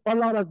definitely a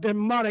lot of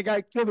demonic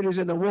activities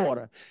in the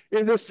water.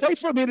 It is safe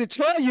for me to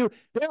tell you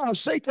there are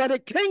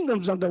satanic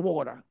kingdoms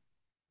underwater.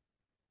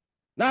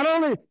 Not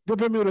only the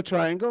Bermuda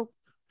Triangle,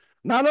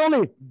 not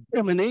only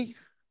Bimini.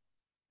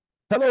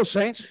 Hello,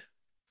 saints.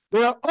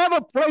 There are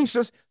other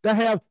places that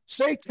have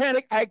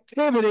satanic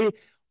activity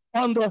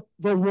under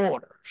the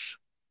waters.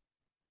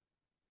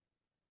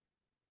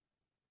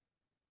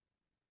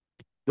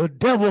 The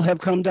devil have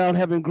come down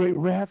having great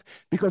wrath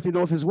because he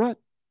knows his what?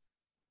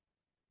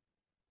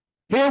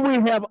 Here we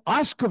have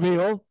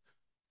Oscarville,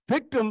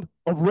 victim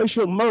of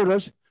racial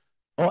murders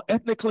or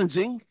ethnic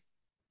cleansing.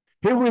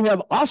 Here we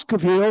have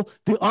Oscarville,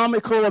 the Army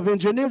Corps of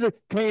Engineers that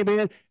came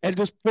in and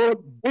just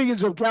poured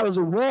billions of gallons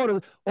of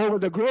water over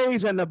the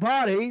graves and the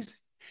bodies.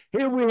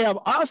 Here we have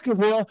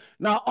Oscarville.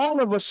 Now,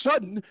 all of a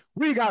sudden,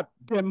 we got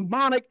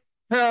demonic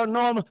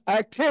paranormal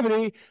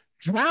activity,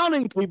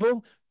 drowning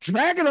people,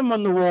 dragging them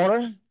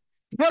underwater,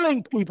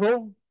 killing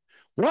people.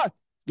 What?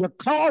 Your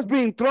cars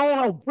being thrown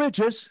off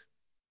bridges.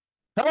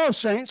 Hello,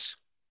 saints.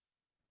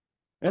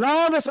 And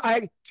all this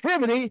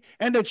activity,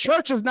 and the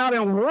church is not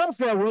in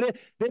warfare with it.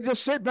 They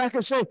just sit back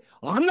and say,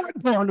 I'm not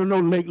going to no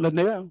Lake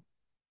Lanier.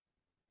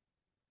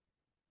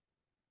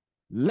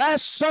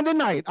 Last Sunday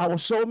night, I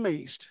was so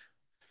amazed.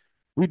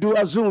 We do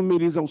our Zoom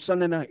meetings on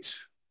Sunday nights.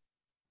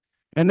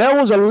 And there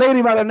was a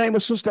lady by the name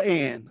of Sister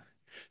Ann.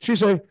 She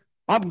said,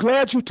 I'm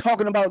glad you're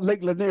talking about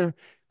Lake Lanier,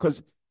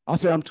 because I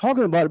said, I'm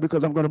talking about it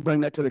because I'm going to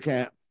bring that to the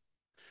camp.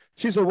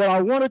 She said, well,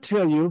 I want to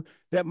tell you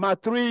that my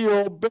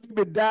 3-year-old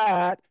baby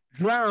died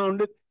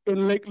drowned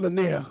in Lake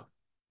Lanier.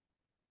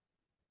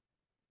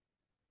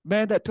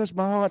 Man, that touched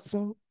my heart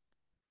so.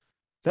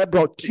 That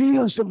brought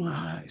tears to my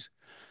eyes.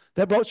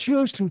 That brought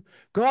tears to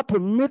God.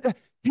 Permit that.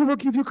 He will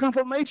give you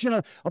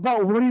confirmation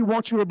about what he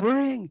wants you to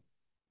bring.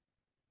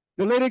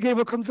 The lady gave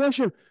a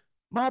confession.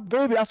 My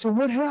baby, I said,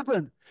 what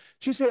happened?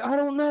 She said, I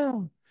don't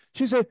know.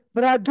 She said,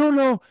 but I do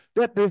know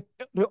that the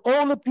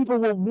older people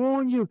will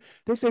warn you.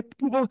 They say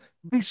people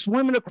be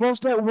swimming across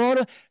that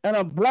water and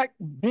a black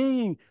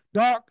being,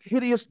 dark,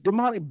 hideous,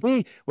 demonic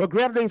being will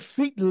grab their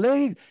feet and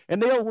legs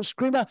and they will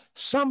scream out,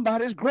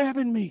 somebody's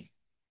grabbing me.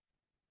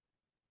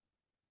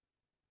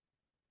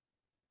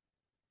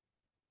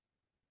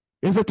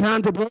 Is it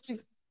time to break?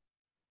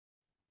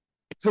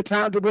 Is it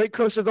time to break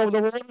curses over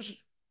the waters?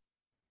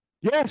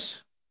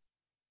 Yes.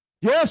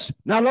 Yes,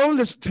 not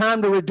only is it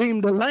time to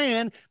redeem the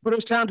land, but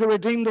it's time to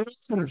redeem the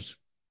waters.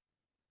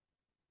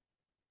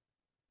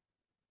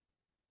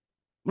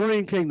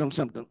 Marine kingdom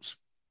symptoms.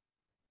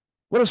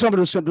 What are some of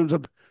the symptoms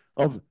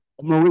of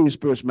marine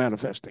spirits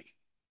manifesting?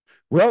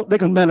 Well, they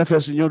can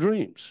manifest in your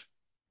dreams.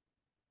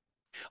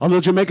 A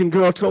little Jamaican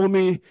girl told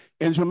me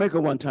in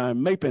Jamaica one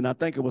time, Mapin, I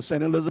think it was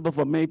St. Elizabeth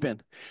or Mapin.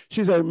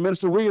 She said,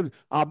 Minister Williams,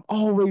 I'm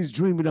always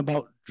dreaming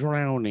about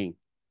drowning.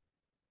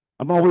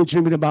 I'm always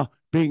dreaming about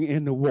being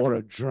in the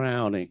water,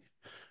 drowning.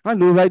 I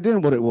knew right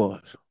then what it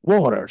was.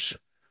 Waters.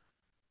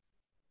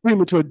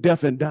 Premature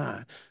death and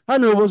dying. I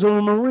knew it was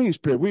a marine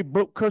spirit. We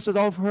broke curses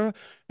off her,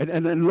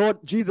 and Lord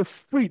Jesus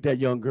freed that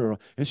young girl,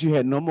 and she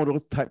had no more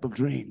those type of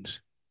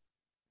dreams.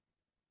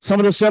 Some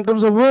of the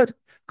symptoms of what?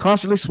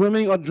 Constantly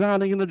swimming or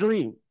drowning in a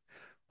dream.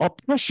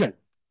 Oppression.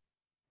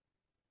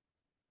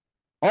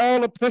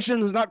 All oppression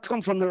does not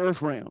come from the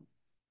earth realm.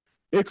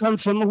 It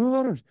comes from the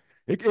waters.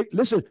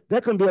 Listen,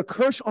 there can be a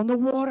curse on the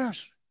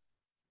waters.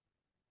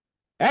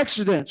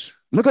 Accidents.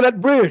 Look at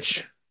that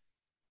bridge.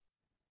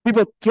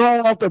 People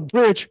thrown off the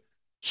bridge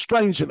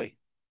strangely.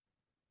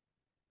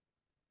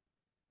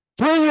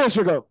 3 years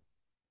ago.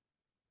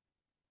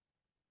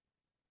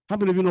 How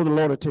many of you know the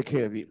Lord will take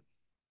care of you?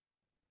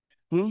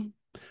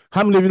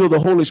 How many of you know the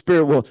Holy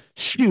Spirit will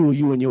shield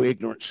you in your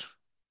ignorance?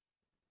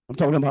 I'm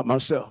talking about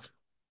myself.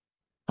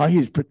 How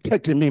he's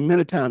protected me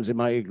many times in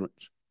my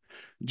ignorance.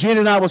 Jen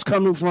and I was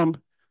coming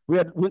from,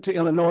 went to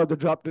Illinois to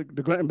drop the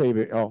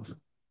grandbaby off.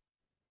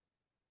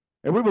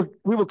 And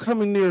we were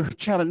coming near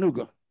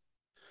Chattanooga.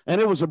 And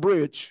it was a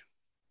bridge.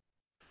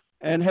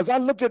 And as I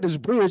looked at this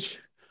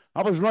bridge,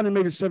 I was running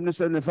maybe 70,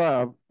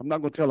 75. I'm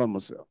not going to tell on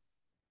myself.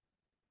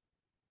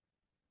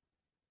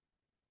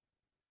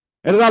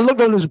 And as I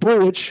looked on this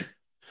bridge,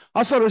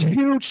 I saw this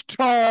huge,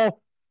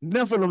 tall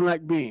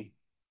Nephilim-like being.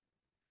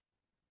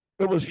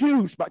 It was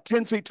huge, about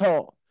 10 feet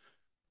tall.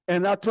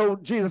 And I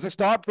told Jesus, I said,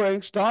 start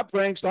praying, start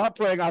praying, start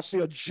praying. I see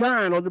a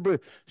giant on the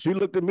bridge. She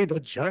looked at me, the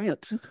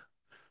giant.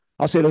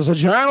 I said, there's a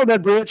giant on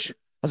that bridge.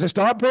 I said,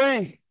 start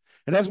praying.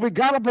 And as we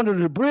got up under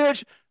the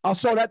bridge, I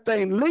saw that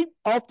thing leap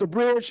off the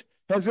bridge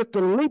as if to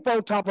leap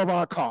on top of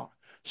our car.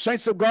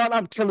 Saints of God,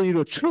 I'm telling you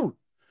the truth.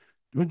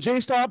 When Jay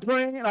started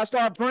praying and I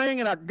started praying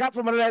and I got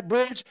from under that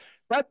bridge,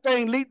 that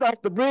thing leaped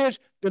off the bridge.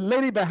 The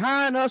lady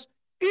behind us,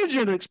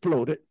 engine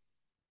exploded.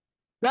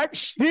 That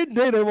shit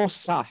did it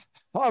was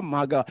oh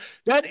my God.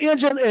 That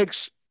engine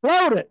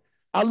exploded.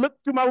 I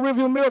looked through my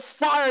rearview mirror,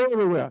 fire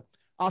everywhere.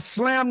 I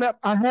slammed that.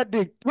 I had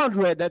the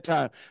plunger at that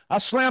time. I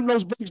slammed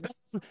those brakes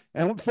down,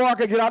 and before I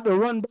could get out to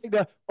run back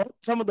there,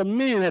 some of the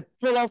men had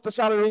pulled off the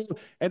side of the road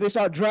and they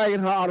started dragging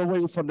her out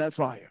away from that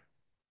fire.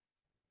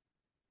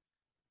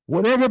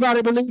 Would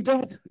everybody believe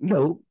that?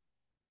 No.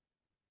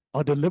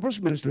 A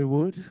deliverance ministry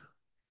would.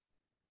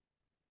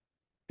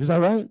 Is that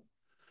right?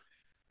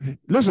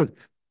 Listen,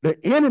 the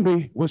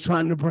enemy was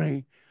trying to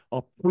bring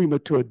a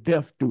premature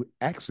death through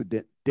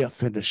accident,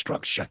 death, and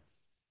destruction.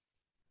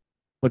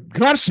 But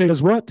God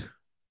says what?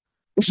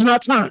 It's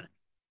not time.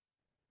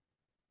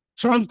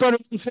 Psalm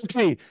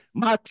 31:15.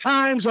 My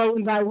times are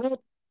in thy right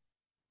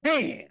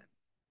hand.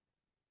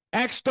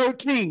 Acts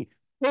 13.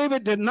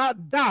 David did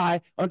not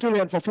die until he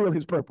had fulfilled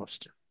his purpose.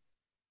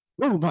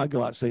 Oh my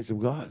God, saints of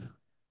God.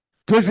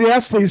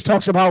 Ecclesiastes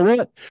talks about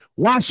what?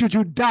 Why should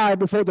you die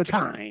before the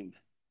time?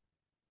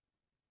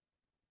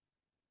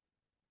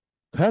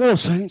 Hello,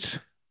 saints.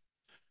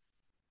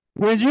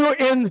 When you're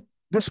in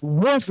this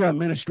warfare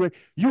ministry,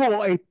 you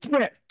are a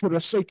threat to the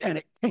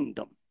satanic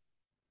kingdom.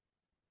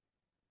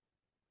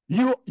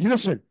 You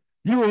listen,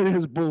 you're in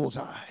his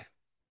bullseye.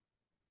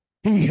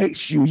 He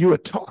hates you. You're a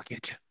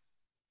target.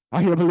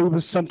 I hear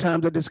believers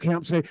sometimes at this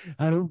camp say,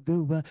 I don't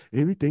know why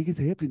everything is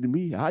happening to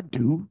me. I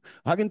do.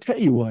 I can tell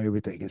you why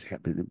everything is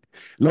happening to me. As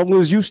long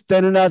as you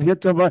standing out here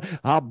talking about,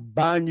 I'll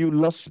bind you,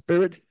 lust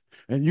spirit,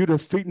 and you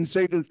defeating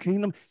Satan's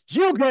kingdom,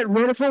 you get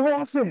ready for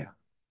warfare.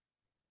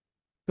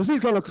 Because he's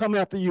going to come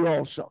after you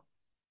also.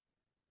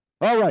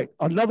 All right.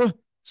 Another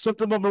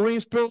symptom of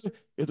marine spirit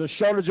is a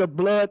shortage of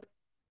blood,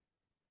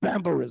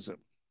 vampirism.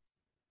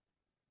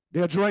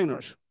 They're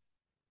drainers.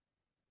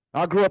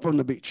 I grew up on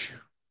the beach.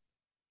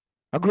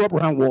 I grew up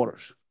around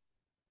waters.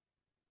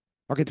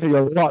 I can tell you a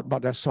lot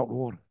about that salt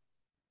water.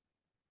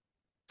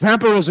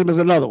 Vampirism is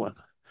another one.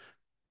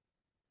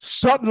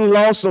 Sudden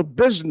loss of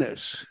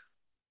business.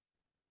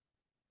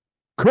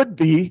 Could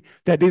be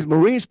that these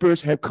marine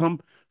spirits have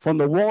come from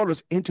the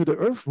waters into the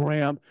earth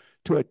realm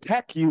to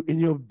attack you in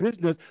your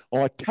business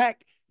or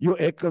attack your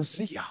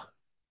ecclesia.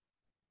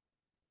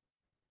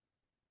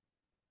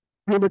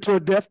 Premature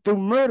death through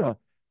murder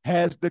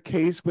has the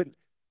case with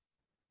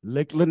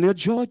Lake Lanier,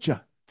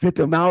 Georgia,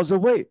 50 miles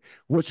away,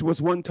 which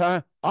was one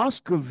time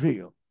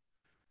Oscarville.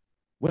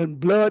 When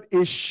blood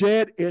is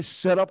shed, it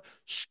set up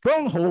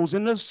strongholds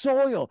in the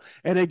soil,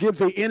 and it gives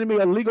the enemy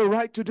a legal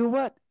right to do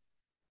what?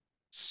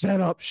 Set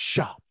up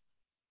shop.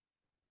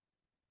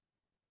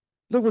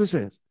 Look what it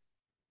says.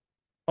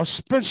 A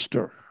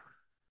spinster,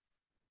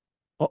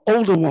 an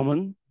older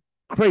woman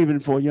craving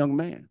for a young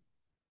man.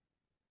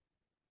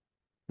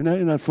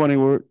 Isn't that a funny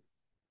word?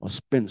 A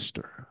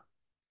spinster.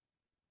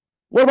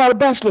 What about a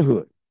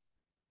bachelorhood?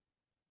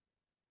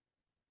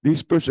 These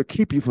spirits will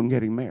keep you from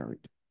getting married.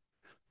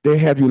 They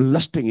have you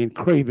lusting and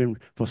craving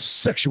for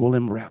sexual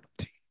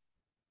immorality.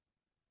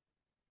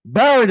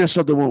 barrenness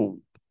of the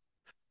womb,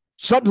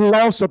 sudden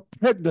loss of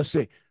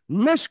pregnancy,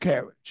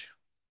 miscarriage.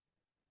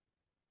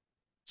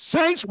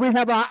 Saints, we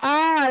have our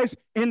eyes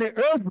in the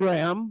earth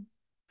realm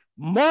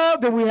more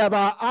than we have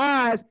our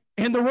eyes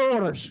in the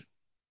waters.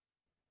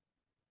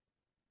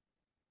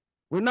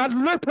 We're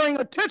not paying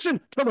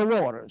attention to the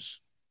waters.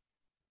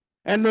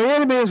 And the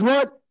enemy is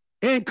what?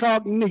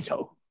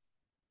 Incognito.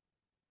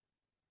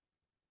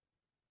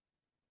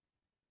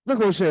 Look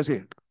what it says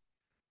here.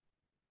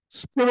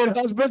 Spirit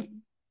husband,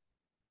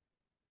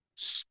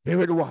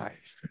 spirit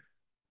wife.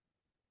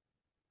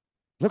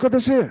 Look at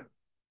this here.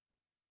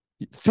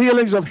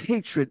 Feelings of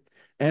hatred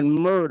and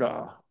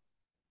murder.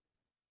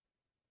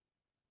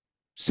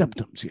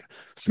 Symptoms here.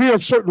 Fear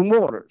of certain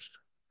waters.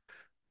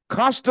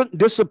 Constant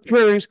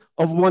disappearance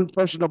of one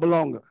personal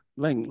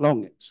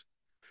belongings.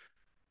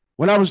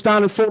 When I was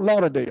down in Fort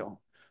Lauderdale,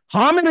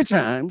 how many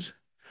times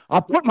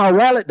I put my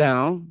wallet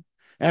down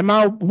and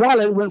my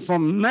wallet went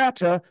from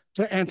matter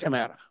to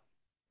antimatter?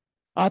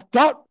 I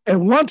thought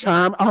at one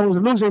time I was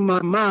losing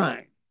my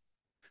mind.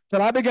 So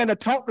I began to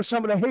talk to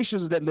some of the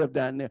Haitians that lived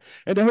down there.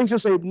 And the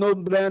Haitians say, no,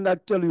 man, I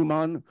tell you,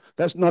 man,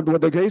 that's not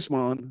what the case,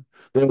 man.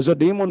 There's a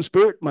demon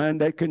spirit, man,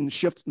 that can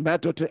shift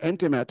matter to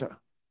antimatter.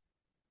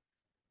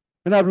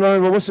 And I've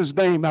learned, well, what's his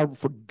name? I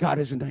forgot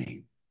his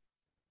name.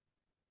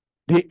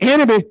 The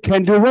enemy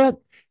can do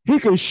what? He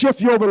can shift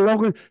your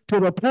belonging to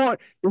the point,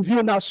 if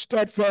you're not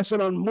steadfast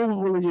and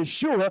unmovable and you're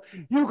sure,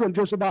 you can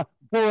just about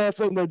go off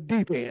in the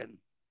deep end.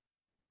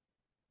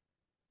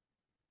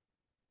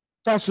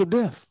 Thoughts of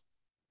death.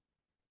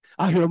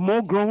 I hear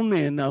more grown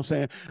men now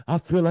saying, I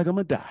feel like I'm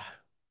going to die.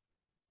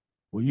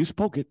 Well, you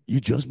spoke it. You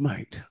just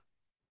might.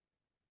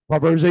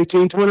 Proverbs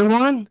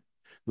 18:21,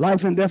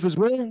 life and death is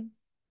where?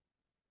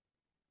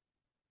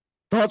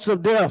 Thoughts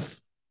of death.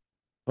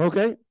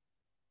 Okay.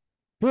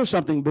 Here's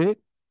something big.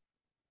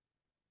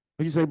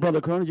 You say,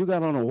 Brother Kernaa, you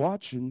got on a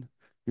watch and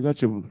you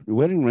got your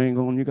wedding ring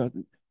on. You got.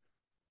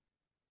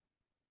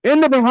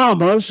 In the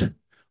Bahamas,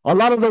 a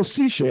lot of those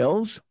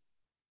seashell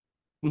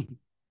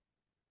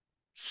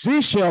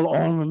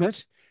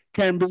ornaments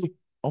can be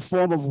a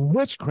form of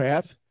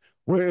witchcraft,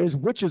 whereas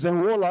witches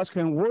and warlocks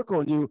can work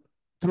on you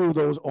through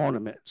those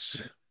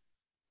ornaments.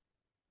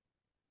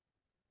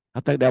 I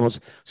think that was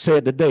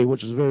said today,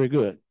 which was very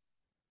good.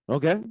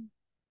 Okay?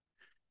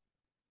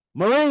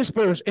 Marine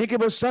spirits,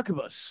 incubus,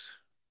 succubus.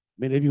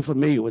 Many of you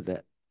familiar with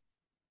that.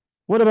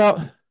 What about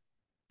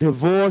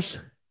divorce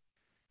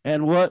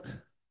and what?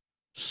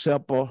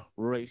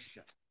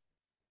 Separation.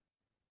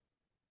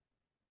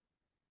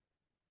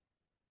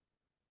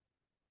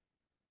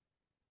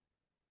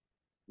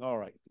 All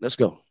right, let's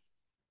go.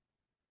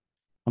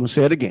 I'm going to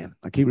say it again.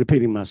 I keep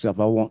repeating myself.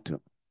 I want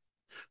to.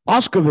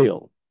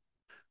 Oscarville,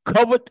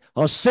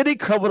 a city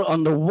covered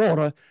under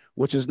water,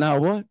 which is now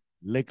what?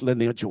 Lake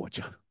Lanier,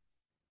 Georgia.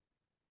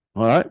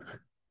 All right.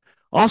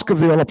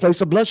 Oscarville, a place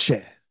of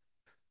bloodshed.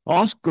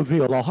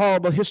 Oscarville, a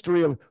horrible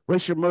history of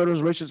racial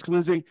murders, racial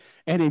cleansing,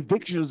 and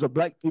evictions of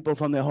black people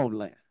from their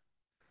homeland,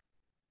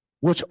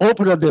 which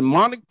opened a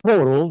demonic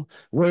portal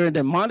where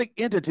demonic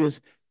entities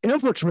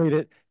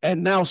infiltrated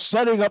and now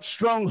setting up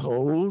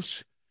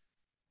strongholds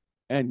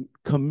and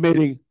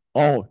committing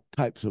all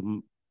types of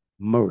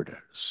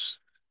murders.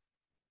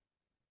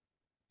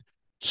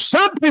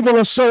 Some people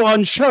are so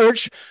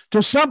unchurched,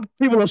 to some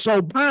people are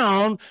so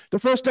bound, the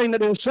first thing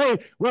that they'll say,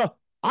 well,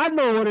 I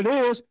know what it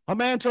is. A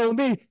man told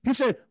me, he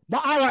said,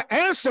 but our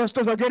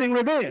ancestors are getting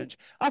revenge.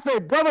 I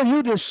said, brother,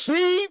 you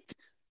deceived?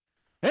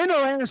 Ain't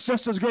no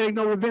ancestors getting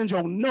no revenge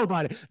on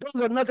nobody.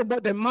 Those are nothing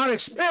but demonic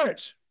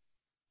spirits.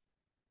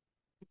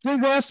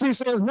 Ecclesiastes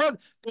says,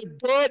 what? The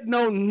dead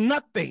know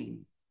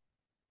nothing.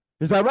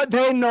 Is that right?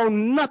 They know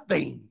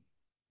nothing.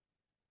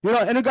 You know,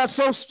 and it got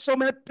so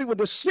many people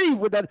deceived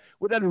with that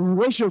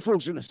racial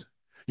foolishness.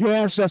 Your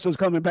ancestors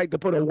coming back to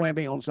put a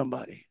whammy on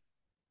somebody.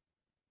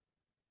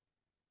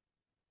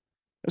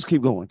 Let's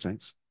keep going,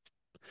 saints.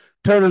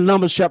 Turn to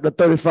Numbers chapter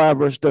 35,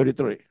 verse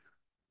 33.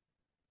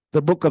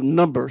 The book of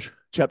Numbers,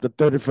 chapter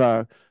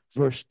 35,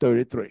 verse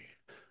 33.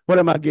 What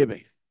am I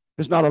giving?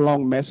 It's not a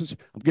long message.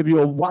 I'm giving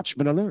you a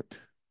watchman alert.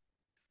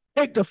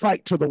 Take the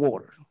fight to the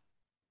water.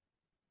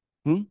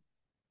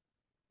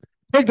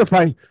 Take the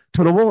fight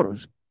to the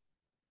waters.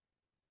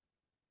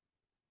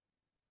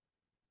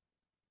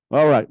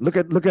 All right, look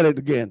at it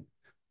again.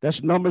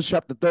 That's Numbers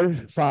chapter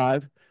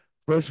 35,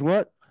 verse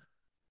what?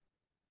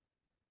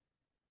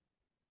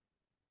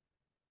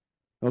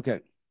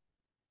 Okay.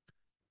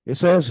 It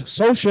says,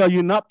 so shall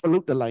you not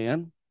pollute the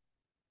land.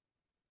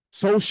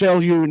 So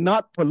shall you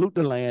not pollute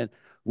the land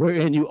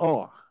wherein you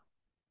are.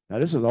 Now,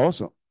 this is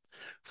awesome.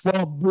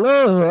 For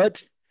blood,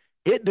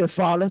 it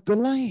defileth the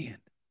land.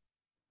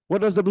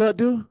 What does the blood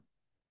do?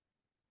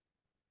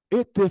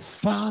 It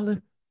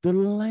defileth the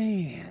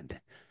land.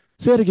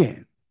 Say it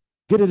again.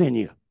 Get it in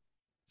you.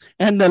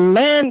 And the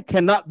land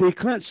cannot be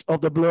cleansed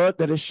of the blood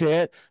that is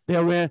shed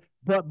therein,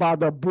 but by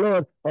the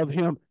blood of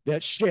him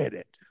that shed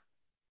it.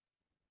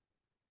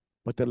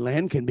 But the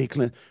land can be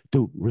cleansed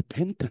through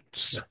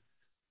repentance.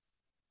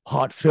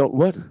 Heartfelt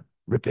what?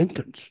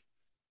 Repentance.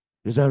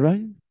 Is that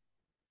right?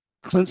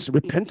 cleanse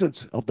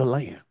repentance of the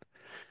land.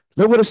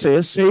 Look what it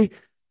says. See,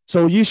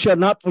 so ye shall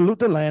not pollute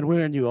the land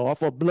wherein you are,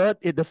 for blood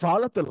it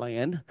defileth the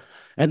land,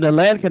 and the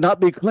land cannot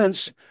be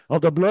cleansed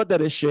of the blood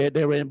that is shed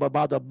therein, but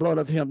by the blood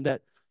of him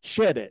that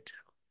shed it.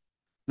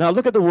 Now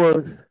look at the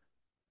word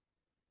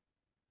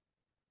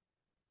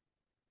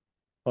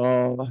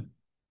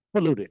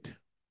polluted.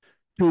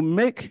 To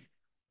make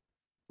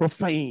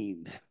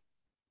profane.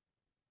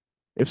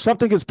 If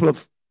something is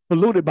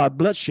polluted by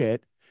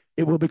bloodshed,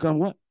 it will become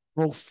what?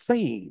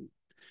 Profane.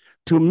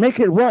 To make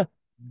it what?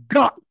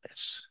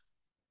 Godless.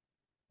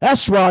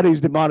 That's why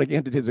these demonic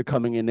entities are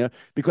coming in there,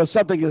 because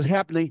something is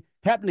happening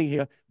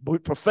here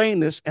with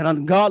profaneness and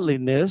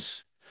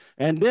ungodliness.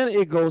 And then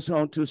it goes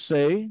on to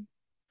say,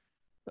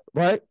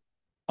 right?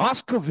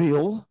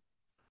 Oscarville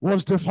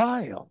was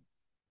defiled.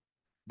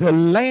 The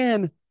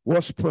land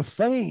was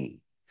profane.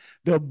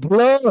 The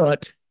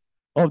blood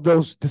of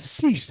those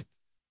deceased.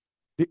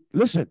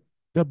 Listen,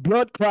 the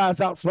blood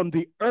cries out from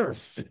the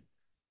earth.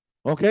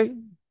 Okay?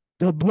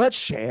 The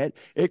bloodshed,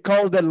 it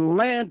caused the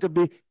land to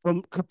be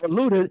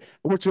polluted,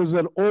 which is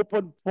an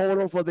open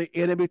portal for the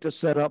enemy to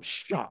set up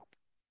shop.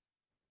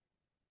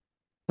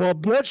 For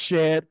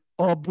bloodshed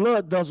or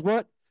blood does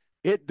what?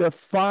 It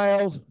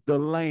defiles the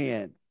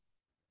land.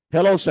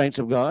 Hello, saints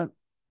of God.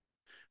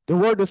 The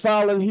word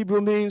defile in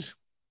Hebrew means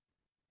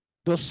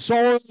the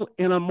soul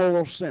in a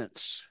moral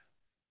sense.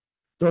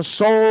 The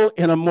soul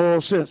in a moral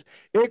sense.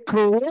 It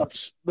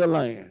corrupts the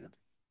land.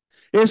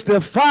 It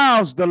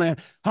defiles the land.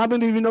 How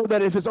many of you know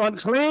that if it's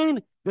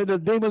unclean, then the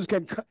demons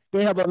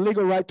they have a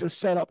legal right to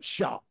set up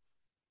shop?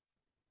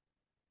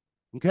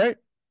 Okay?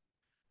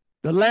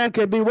 The land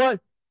can be what?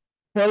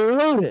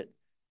 Polluted.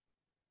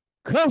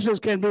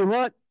 Curses can be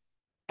what?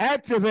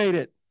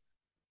 Activated.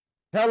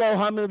 Hello,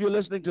 how many of you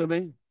listening to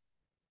me?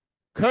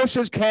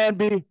 Curses can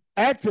be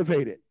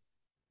activated.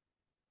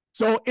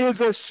 So is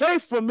it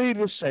safe for me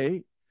to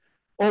say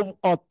over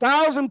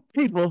 1,000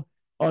 people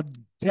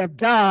have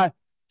died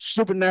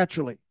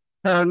supernaturally,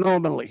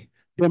 paranormally,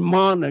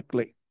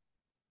 demonically?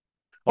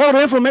 All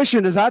the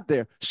information is out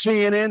there.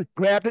 CNN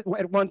grabbed it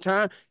at one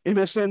time.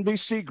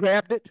 MSNBC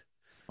grabbed it.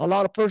 A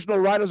lot of personal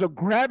writers are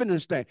grabbing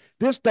this thing.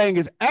 This thing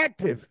is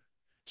active.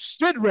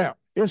 Sit rep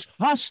is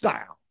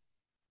hostile.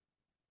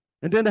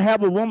 And then to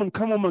have a woman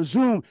come on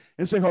Zoom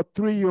and say her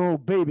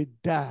 3-year-old baby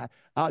died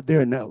out there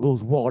in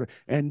those water,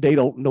 and they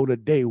don't know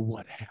today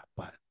what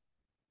happened.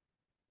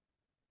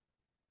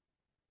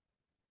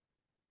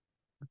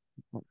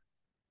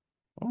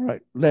 All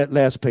right,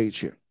 last page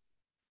here.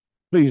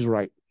 Please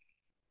write.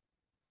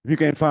 If you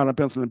can't find a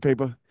pencil and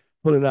paper,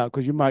 pull it out,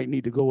 because you might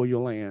need to go where you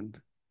land.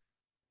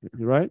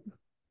 You right?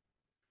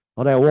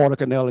 Or that water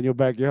canal in your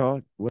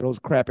backyard where those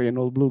crappie and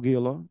those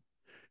bluegill are.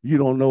 You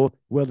don't know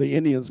where the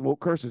Indians smoke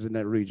curses in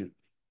that region.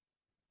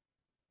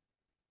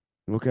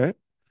 Okay?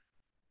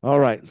 All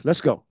right,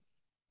 let's go.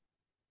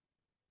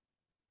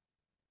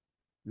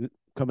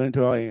 Coming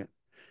into our end.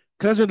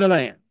 Cleansing the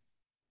land.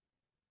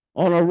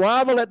 On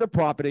arrival at the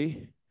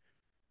property,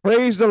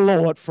 praise the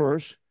Lord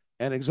first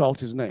and exalt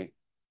his name.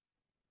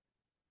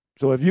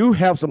 So if you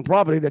have some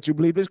property that you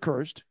believe is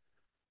cursed,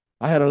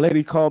 I had a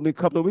lady call me a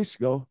couple of weeks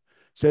ago,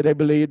 said they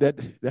believe that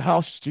the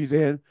house she's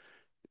in,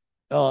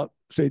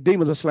 say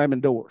demons are slamming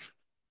doors.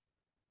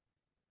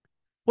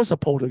 What's a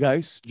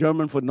poltergeist?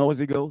 German for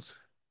noisy ghosts.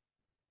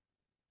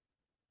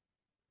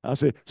 I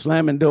said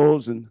slamming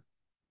doors,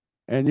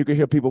 and you can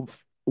hear people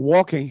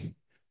walking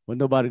when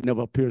nobody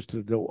never appears to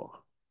the door.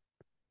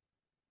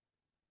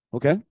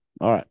 Okay?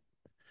 All right.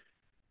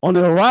 On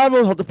the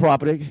arrival of the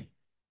property,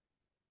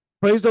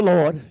 praise the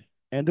Lord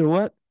and do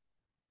what?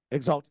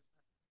 Exalt.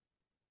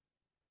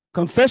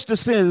 Confess the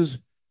sins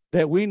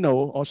that we know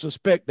or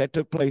suspect that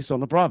took place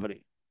on the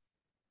property.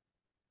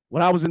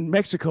 When I was in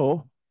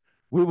Mexico,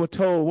 we were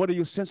told, what are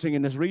you sensing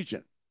in this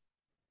region?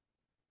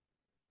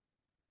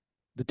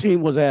 The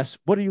team was asked,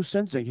 what are you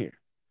sensing here?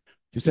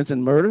 You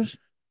sensing murders?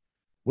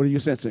 What are you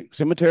sensing?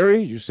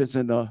 Cemeteries? You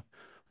sensing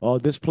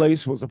this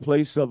place was a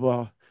place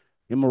of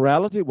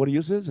immorality? What are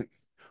you sensing?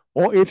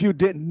 Or if you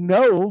didn't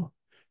know,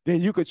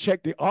 then you could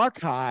check the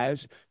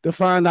archives to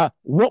find out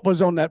what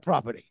was on that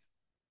property.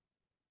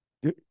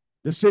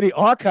 The city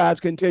archives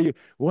can tell you,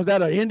 was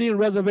that an Indian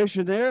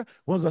reservation there?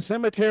 Was a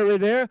cemetery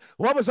there?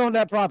 What was on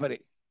that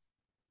property?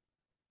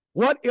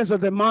 What is a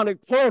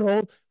demonic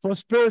portal for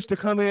spirits to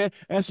come in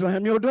and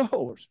slam your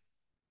doors?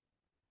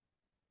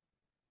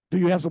 Do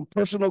you have some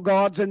personal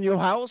gods in your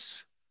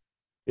house?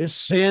 Is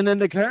sin in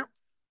the camp?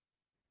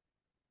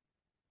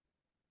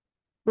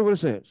 Look what it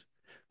says.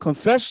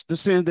 Confess the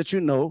sins that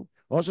you know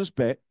or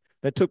suspect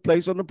that took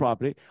place on the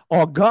property,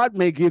 or God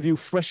may give you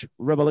fresh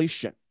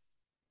revelation.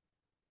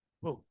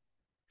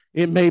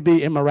 It may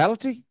be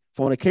immorality,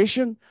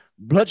 fornication,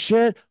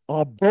 bloodshed,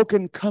 or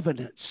broken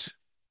covenants.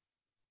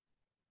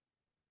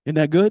 Isn't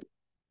that good?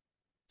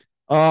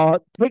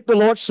 Take the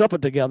Lord's Supper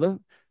together,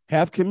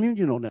 have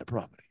communion on that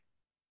property.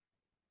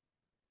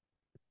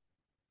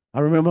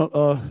 I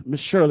remember Miss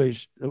Shirley,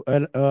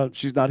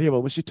 she's not here, but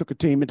when she took a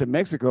team into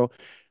Mexico,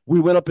 we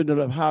went up into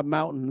the high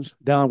mountains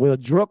down with a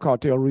drug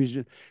cartel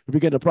region. We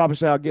began to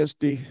prophesy against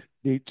the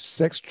the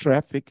sex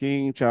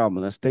trafficking, child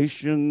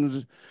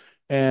molestations,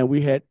 and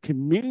we had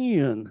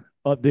communion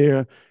up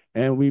there,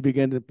 and we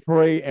began to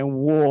pray and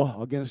war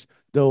against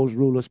those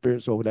ruler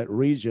spirits over that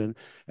region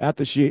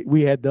after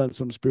we had done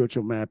some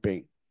spiritual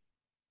mapping.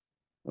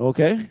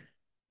 Okay?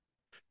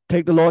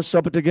 Take the Lord's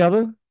Supper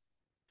together.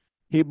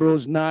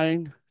 Hebrews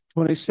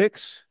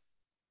 9:26,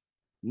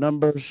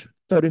 Numbers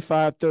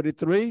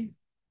 35:33,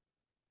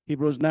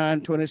 Hebrews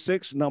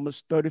 9:26,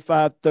 Numbers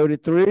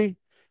 35:33.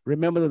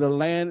 Remember that the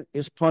land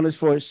is punished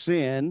for its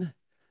sin.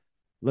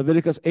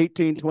 Leviticus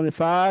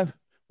 18:25,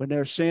 when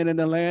there's sin in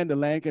the land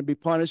can be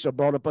punished or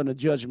brought up under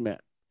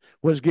judgment,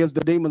 which gives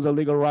the demons a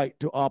legal right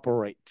to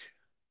operate.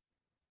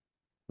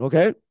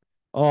 Okay?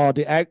 By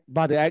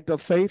the act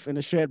of faith in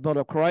the shed blood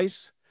of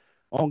Christ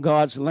on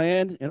God's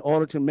land in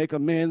order to make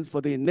amends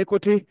for the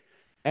iniquity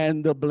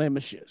and the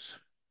blemishes.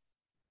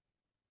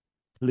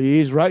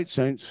 Please write,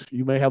 saints.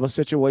 You may have a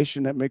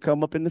situation that may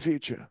come up in the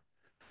future.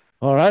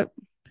 All right?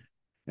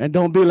 And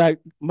don't be like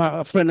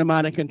a friend of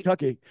mine in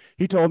Kentucky.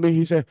 He told me,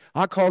 he said,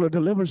 I called a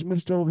deliverance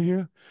minister over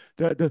here.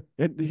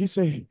 And he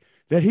said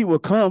that he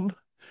would come,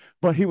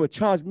 but he would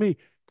charge me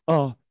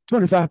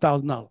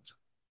 $25,000.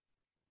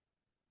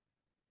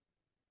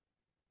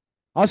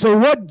 I said,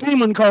 what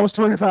demon costs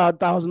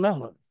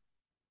 $25,000?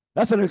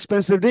 That's an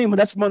expensive demon.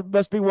 That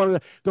must be one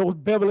of those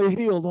Beverly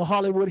Hills or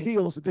Hollywood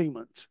Hills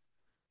demons.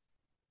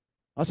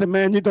 I said,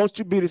 man, don't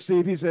you be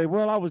deceived. He said,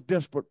 well, I was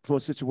desperate for a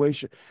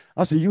situation.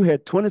 I said, you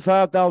had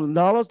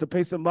 $25,000 to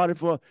pay somebody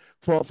for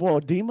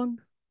a demon?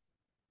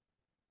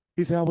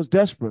 He said, I was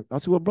desperate. I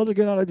said, well, brother,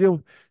 get out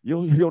of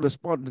your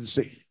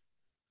despondency.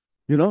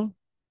 You know,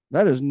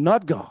 that is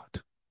not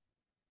God.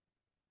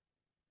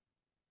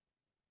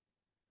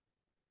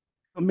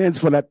 Amends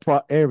for that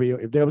area.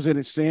 If there was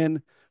any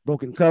sin,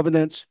 broken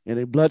covenants,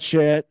 any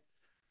bloodshed,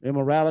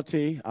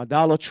 immorality,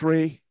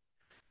 idolatry,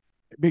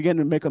 begin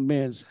to make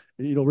amends,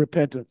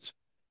 repentance.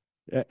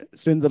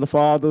 Sins of the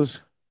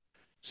fathers,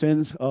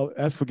 sins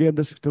as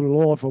forgiveness to the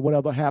Lord for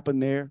whatever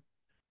happened there,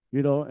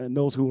 and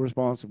those who were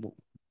responsible.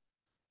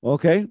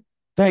 Okay?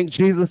 Thank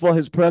Jesus for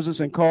his presence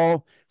and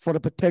call for the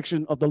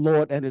protection of the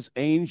Lord and his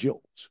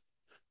angels.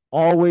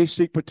 Always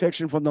seek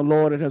protection from the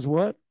Lord and his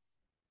what?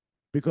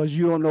 Because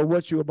you don't know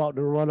what you're about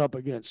to run up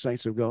against,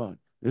 saints of God.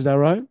 Is that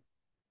right?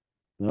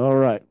 All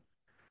right.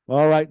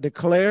 All right.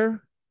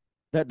 Declare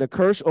that the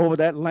curse over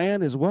that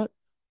land is what?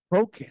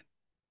 Broken.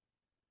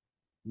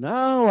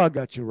 Now I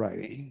got you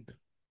right.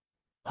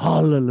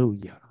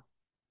 Hallelujah.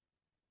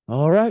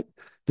 All right.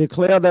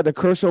 Declare that the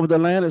curse over the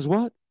land is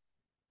what?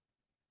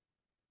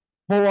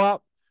 Pour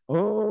out.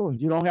 Oh,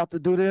 you don't have to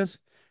do this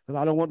because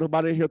I don't want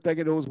nobody here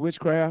thinking it was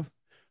witchcraft.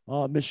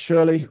 Miss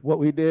Shirley, what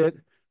we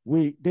did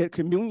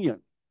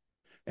communion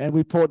and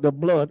we poured the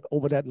blood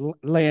over that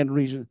land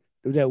region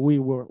that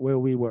where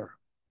we were.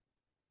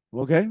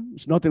 Okay?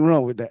 There's nothing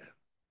wrong with that.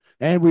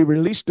 And we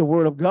released the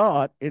word of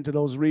God into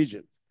those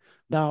regions.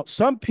 Now,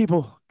 some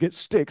people get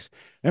sticks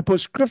and put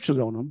scriptures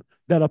on them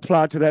that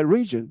apply to that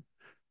region,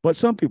 but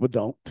some people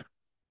don't.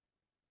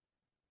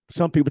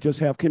 Some people just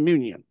have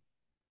communion.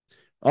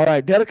 All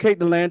right, dedicate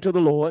the land to the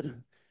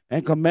Lord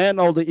and command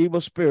all the evil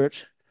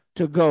spirits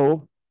to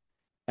go.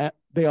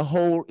 Their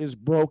hold is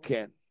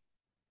broken.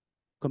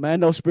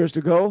 Command those spirits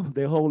to go.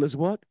 Their hold is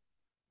what?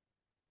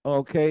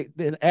 Okay,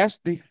 then ask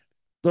the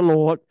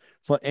Lord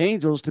for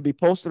angels to be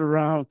posted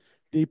around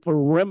the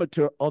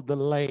perimeter of the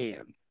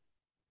land.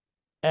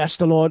 Ask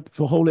the Lord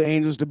for holy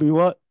angels to be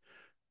what?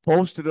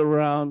 Posted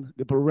around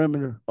the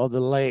perimeter of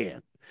the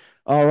land.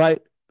 All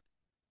right.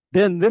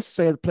 Then this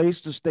says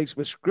place the stakes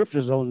with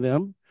scriptures on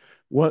them.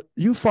 What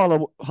you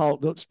follow how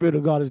the Spirit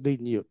of God is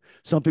leading you.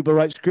 Some people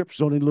write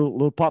scriptures on these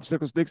little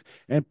popsicle sticks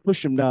and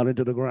push them down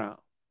into the ground.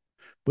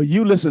 But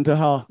you listen to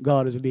how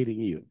God is leading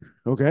you.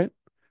 Okay?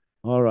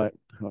 All right.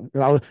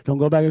 Don't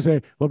go back and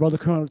say, well, Brother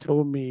Kernaa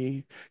told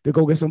me to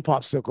go get some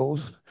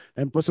popsicles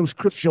and put some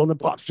scripture on the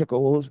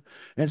popsicles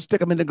and stick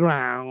them in the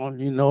ground.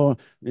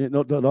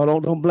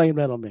 Don't blame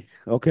that on me.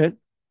 Okay?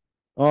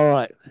 All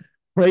right.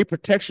 Pray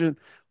protection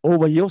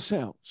over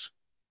yourselves.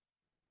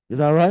 Is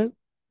that right?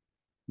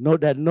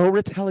 Note that no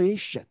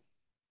retaliation,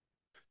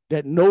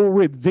 that no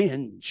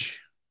revenge,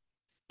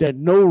 that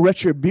no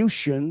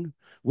retribution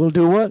will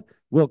do what?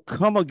 Will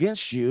come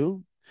against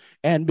you,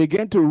 and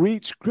begin to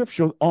read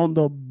scripture on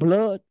the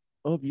blood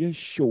of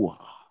Yeshua.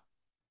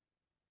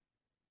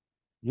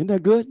 Isn't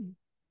that good?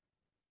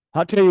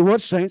 I'll tell you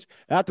what, saints,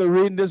 after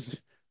reading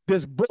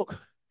this book,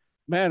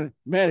 man,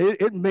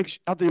 it makes,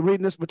 after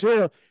reading this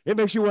material, it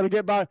makes you want to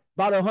get about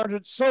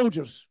 100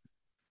 soldiers.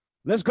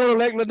 Let's go to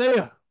Lake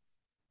Lanier.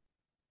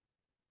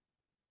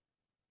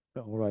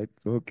 All right.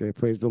 Okay.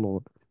 Praise the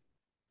Lord.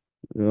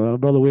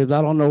 Brother Williams,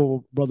 I don't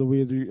know, Brother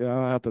Williams.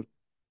 I'll have to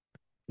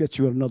get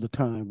you another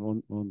time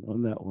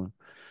on that one.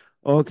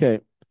 Okay.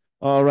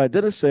 All right.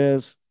 Then it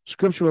says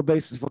scriptural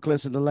basis for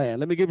cleansing the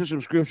land. Let me give you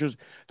some scriptures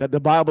that the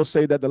Bible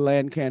say that the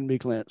land can be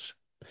cleansed.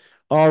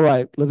 All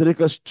right.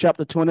 Leviticus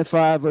chapter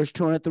 25, verse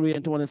 23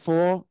 and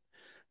 24.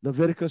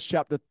 Leviticus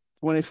chapter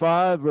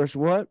 25, verse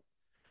what?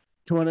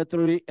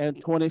 23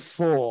 and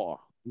 24.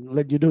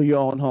 Let you do your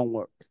own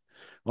homework.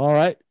 All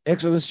right.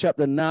 Exodus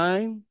chapter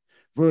 9,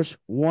 verse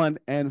 1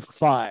 and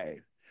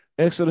 5.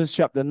 Exodus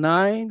chapter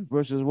 9,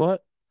 verses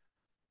what?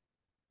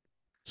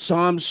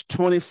 Psalms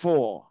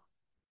 24.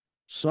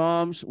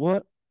 Psalms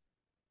what?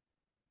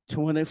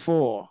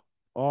 24.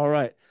 All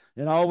right.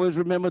 And always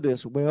remember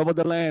this, wherever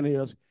the land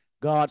is,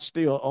 God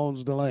still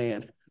owns the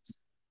land.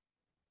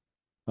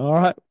 All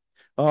right.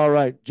 All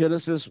right.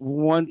 Genesis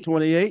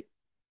 1:28.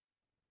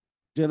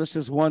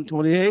 Genesis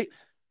 1:28.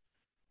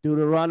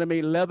 Deuteronomy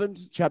 11,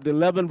 chapter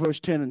 11, verse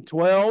 10 and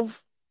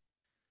 12.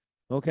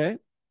 Okay.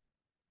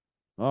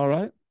 All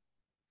right.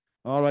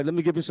 All right. Let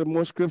me give you some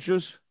more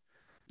scriptures.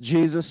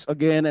 Jesus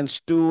again and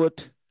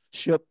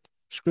stewardship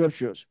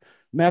scriptures.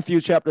 Matthew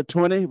chapter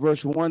 20,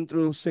 verse 1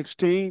 through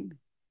 16.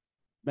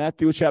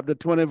 Matthew chapter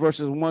 20,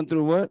 verses 1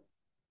 through what?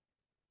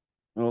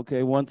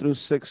 Okay, 1 through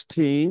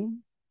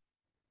 16.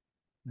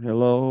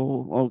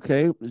 Hello.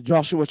 Okay.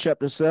 Joshua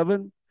chapter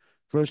 7,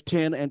 verse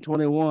 10 and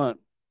 21.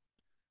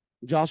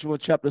 Joshua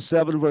chapter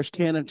 7, verse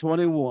 10 and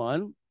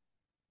 21.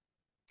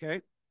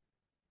 Okay.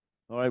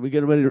 All right, we're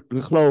getting ready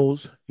to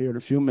close here in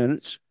a few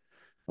minutes.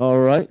 All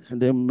right.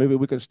 And then maybe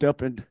we can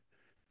step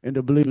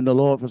into believing the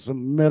Lord for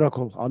some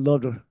medical. I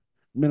love to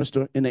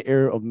minister in the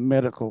area of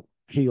medical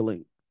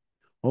healing.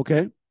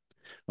 Okay.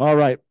 All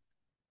right.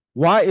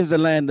 Why is the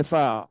land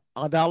defiled?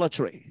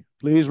 Idolatry.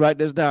 Please write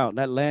this down.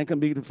 That land can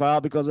be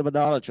defiled because of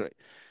idolatry.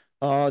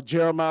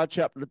 Jeremiah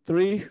chapter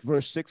 3,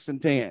 verse 6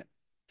 and 10.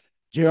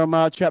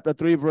 Jeremiah chapter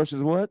 3,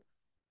 verses what?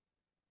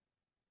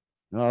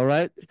 All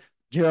right.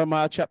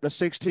 Jeremiah chapter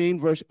 16,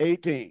 verse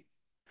 18.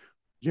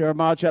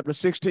 Jeremiah chapter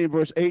 16,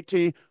 verse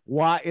 18.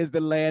 Why is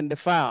the land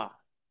defiled?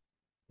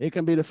 It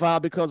can be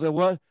defiled because of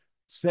what?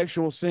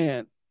 Sexual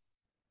sin.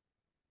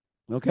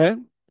 Okay.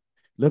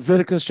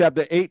 Leviticus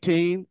chapter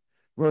 18,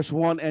 verse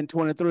 1 and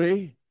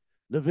 23.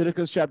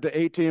 Leviticus chapter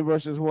 18,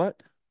 verses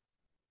what?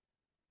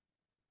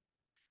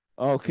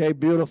 Okay,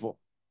 beautiful.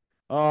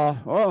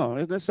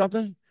 Isn't that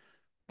something?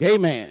 Gay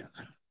man.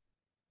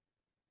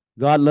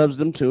 God loves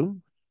them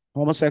too.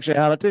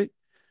 Homosexuality.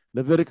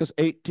 Leviticus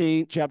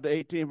 18, chapter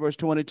 18, verse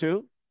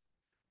 22.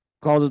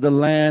 Causes the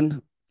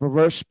land,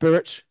 perverse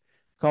spirits,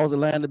 causes the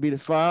land to be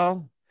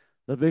defiled.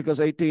 Leviticus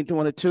 18,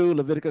 22.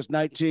 Leviticus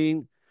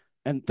 19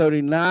 and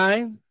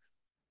 39.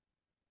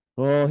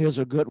 Oh, here's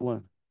a good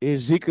one.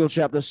 Ezekiel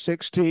chapter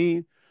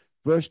 16,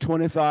 verse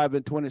 25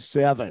 and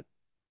 27.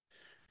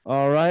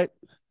 All right.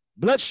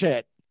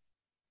 Bloodshed.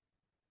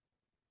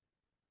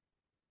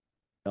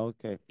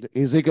 Okay.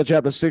 Ezekiel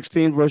chapter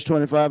 16, verse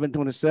 25 and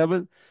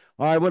 27.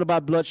 All right. What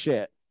about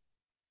bloodshed?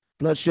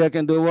 Bloodshed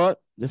can do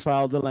what?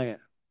 Defile the land.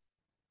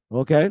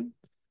 Okay.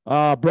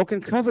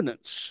 Broken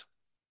covenants.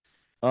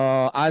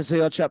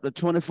 Isaiah chapter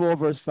 24,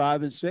 verse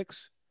 5 and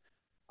 6.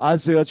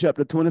 Isaiah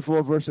chapter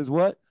 24, verses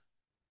what?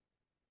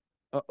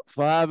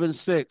 5 and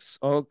 6.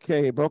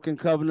 Okay. Broken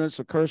covenants,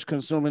 a curse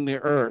consuming the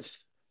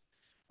earth.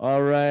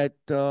 All right.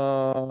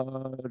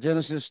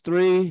 Genesis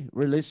 3,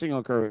 releasing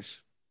a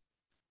curse.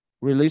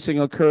 Releasing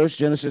a curse.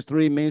 Genesis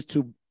 3 means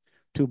to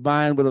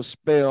bind with a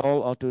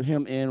spell or to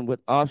hem in with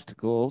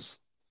obstacles.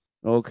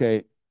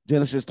 Okay.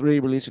 Genesis 3,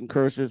 releasing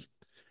curses.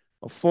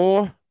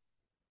 4,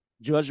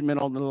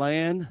 judgment on the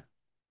land.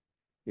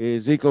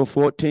 Ezekiel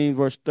 14,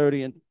 verse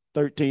 30 and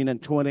 13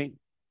 and 20.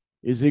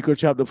 Ezekiel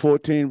chapter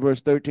 14, verse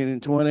 13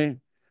 and 20.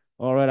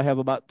 All right, I have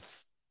about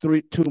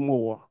three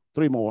more.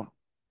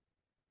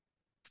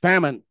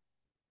 Famine.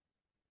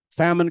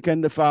 Famine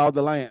can defile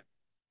the land.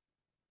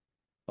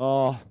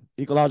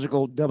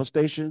 Ecological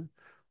devastation.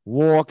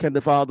 War can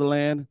defile the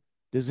land.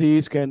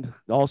 Disease can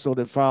also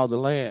defile the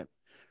land.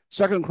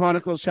 Second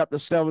Chronicles chapter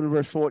 7,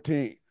 verse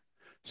 14.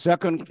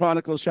 Second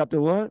Chronicles chapter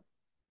what?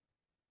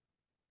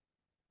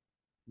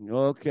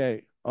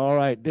 Okay. All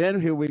right. Then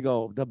here we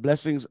go. The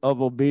blessings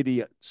of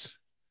obedience.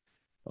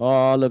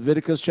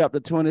 Leviticus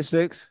chapter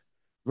 26,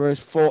 verse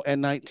 4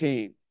 and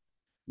 19.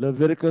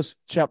 Leviticus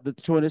chapter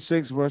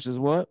 26, verses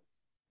what?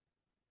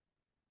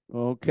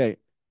 Okay.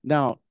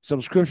 Now,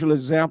 some scriptural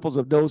examples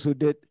of those who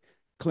did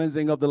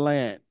cleansing of the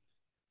land.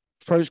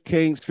 1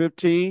 Kings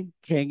 15,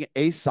 King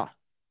Asa.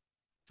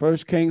 1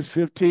 Kings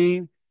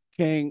 15,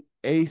 King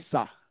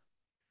Asa.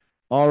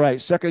 All right.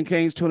 2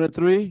 Kings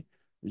 23,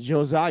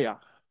 Josiah.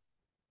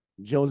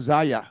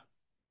 Josiah.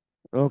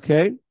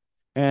 Okay.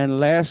 And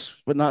last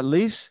but not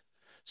least,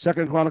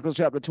 2 Chronicles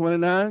chapter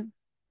 29,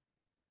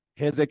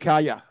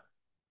 Hezekiah.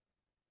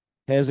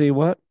 Heze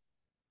what?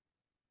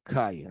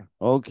 Kaya.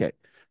 Okay.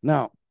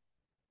 Now,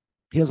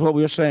 here's what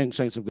we're saying,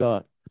 saints of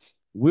God.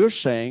 We're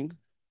saying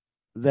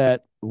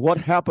that what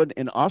happened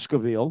in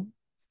Oscarville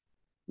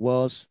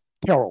was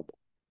terrible.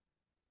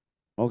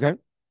 Okay.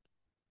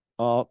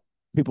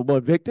 People were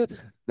evicted.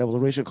 There was a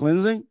racial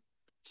cleansing.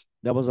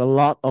 There was a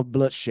lot of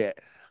bloodshed.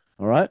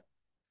 All right.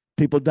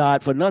 People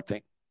died for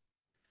nothing.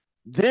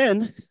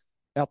 Then,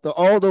 after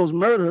all those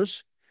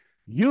murders,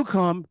 you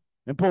come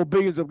and pour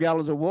billions of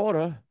gallons of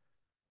water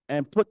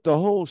and put the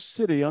whole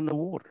city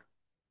underwater.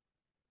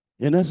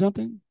 Isn't that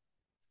something?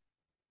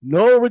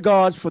 No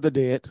regards for the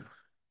dead,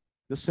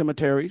 the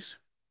cemeteries.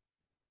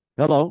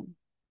 Hello.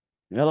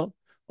 Hello.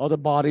 other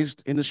bodies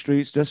in the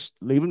streets. Just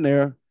leave them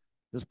there.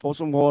 Just pour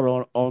some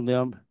water on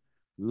them.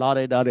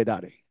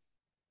 La-de-da-de-da-de.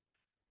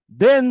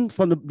 Then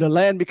from the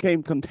land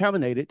became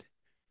contaminated.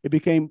 It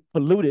became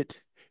polluted.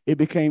 It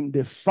became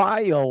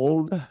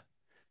defiled.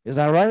 Is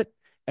that right?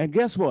 And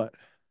guess what?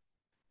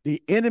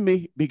 The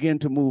enemy began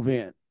to move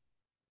in.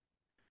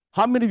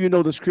 How many of you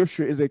know the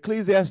scripture is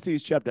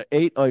Ecclesiastes chapter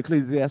 8 or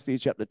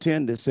Ecclesiastes chapter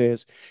 10 that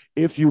says,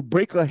 if you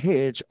break a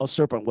hedge, a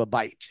serpent will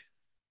bite.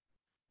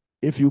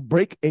 If you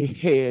break a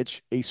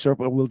hedge, a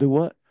serpent will do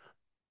what?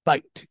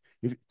 Bite.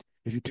 If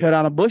you tear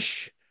down a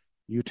bush,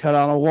 you tear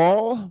down a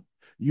wall,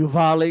 you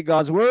violate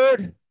God's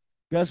word,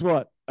 guess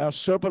what? A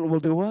serpent will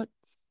do what?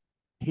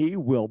 He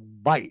will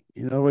bite.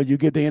 In other words, you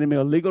give the enemy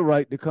a legal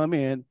right to come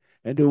in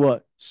and do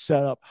what?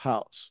 Set up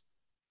house.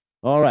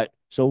 All right.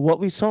 So what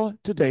we saw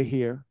today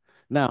here,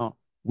 now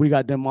we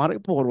got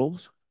demonic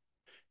portals.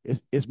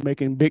 It's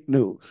making big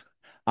news.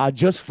 I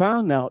just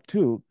found out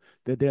too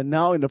that they're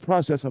now in the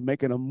process of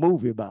making a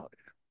movie about it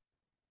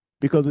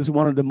because it's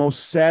one of the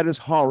most saddest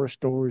horror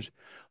stories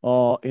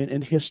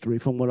in history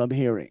from what I'm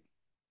hearing.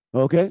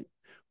 Okay?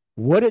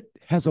 What it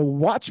has a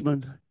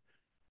watchman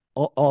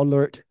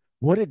alert,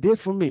 what it did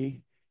for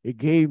me, it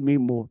gave me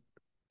more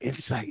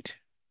insight.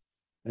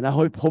 And I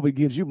hope it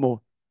gives you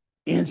more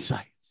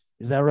insight.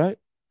 Is that right?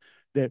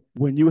 That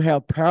when you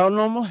have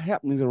paranormal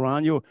happenings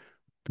around your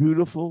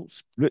beautiful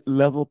split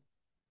level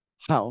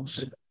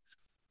house,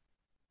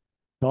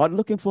 start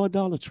looking for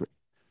idolatry.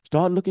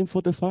 Start looking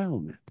for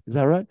defilement. Is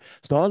that right?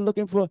 Start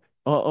looking for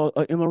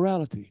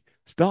immorality.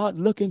 Start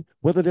looking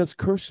whether there's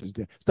curses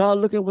there. Start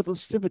looking whether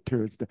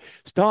cemeteries there.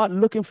 Start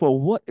looking for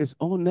what is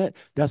on that.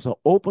 That's an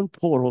open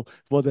portal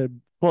for the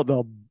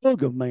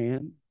booger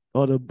man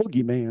or the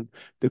boogeyman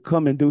to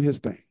come and do his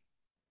thing.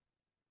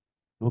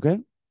 Okay?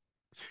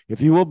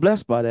 If you were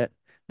blessed by that,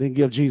 then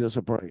give Jesus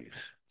a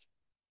praise.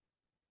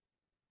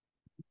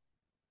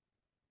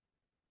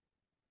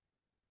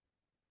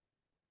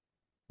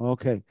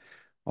 Okay.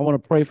 I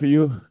want to pray for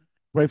you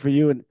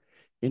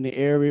in the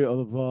area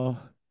of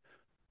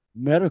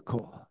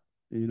medical.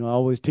 You know, I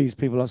always tease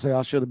people, I say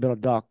I should have been a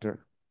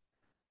doctor,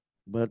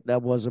 but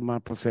that wasn't my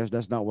profession.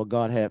 That's not what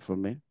God had for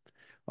me.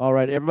 All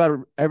right,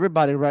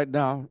 everybody right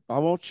now, I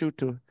want you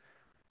to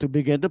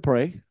begin to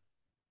pray.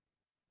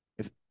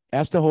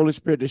 Ask the Holy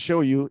Spirit to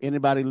show you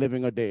anybody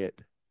living or dead.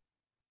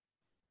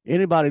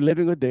 Anybody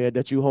living or dead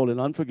that you hold in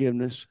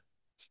unforgiveness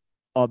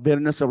or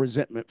bitterness or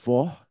resentment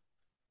for,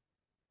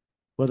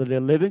 whether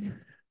they're living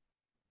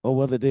or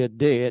whether they're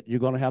dead, you're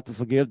going to have to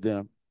forgive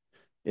them.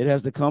 It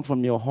has to come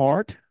from your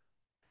heart.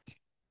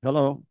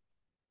 Hello.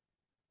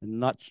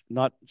 Not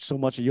so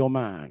much of your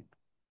mind.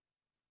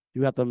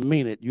 You have to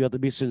mean it. You have to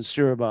be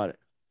sincere about it.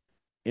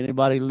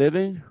 Anybody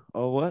living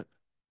or what?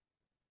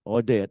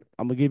 Or dead.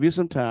 I'm going to give you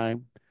some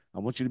time. I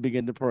want you to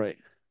begin to pray.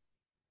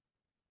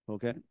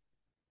 Okay?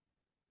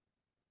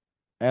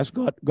 Ask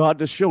God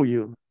to show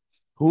you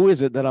who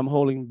is it that I'm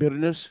holding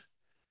bitterness,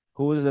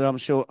 who is it I'm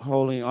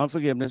holding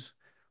unforgiveness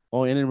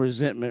or any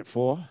resentment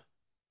for.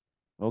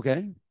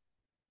 Okay?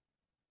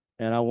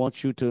 And I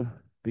want you to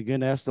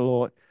begin to ask the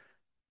Lord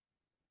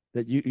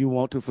that you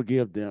want to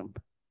forgive them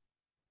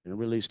and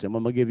release them.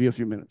 I'm going to give you a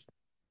few minutes.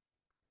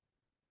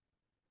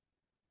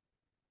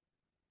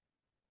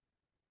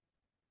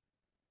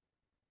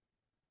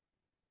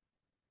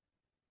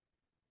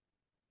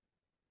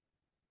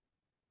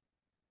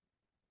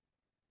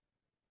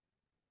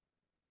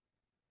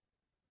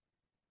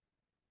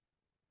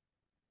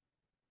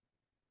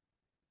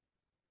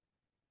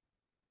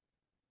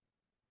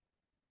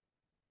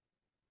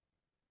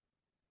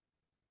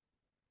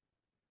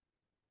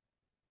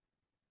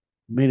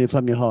 Mean it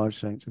from your heart,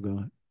 saints of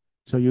God,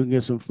 so you can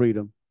get some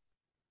freedom.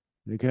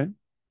 Okay?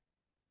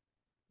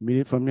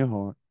 Mean it from your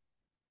heart.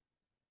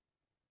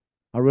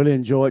 I really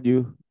enjoyed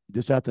you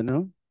this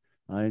afternoon.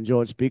 I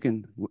enjoyed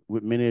speaking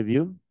with many of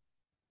you.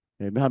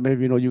 And how many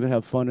of you know you can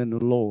have fun in the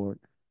Lord?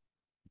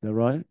 Is that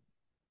right?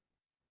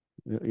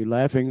 You're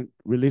laughing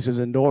releases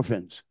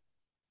endorphins,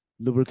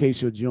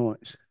 lubricates your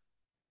joints.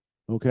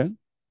 Okay?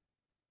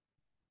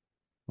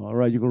 All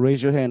right, you can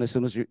raise your hand as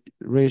soon as you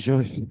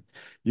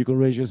you can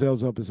raise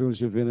yourselves up as soon as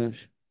you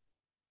finish.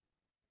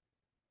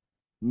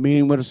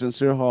 Meaning with a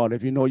sincere heart.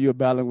 If you know you're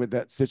battling with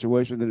that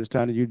situation, then it's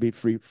time that you'd be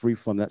free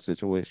from that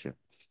situation.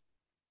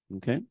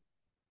 Okay?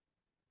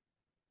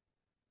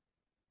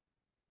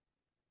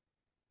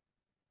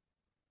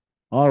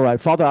 All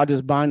right, Father, I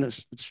just bind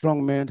the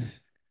strong man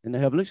in the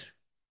heavens.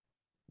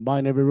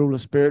 Bind every ruler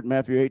of spirit,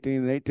 Matthew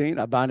 18:18.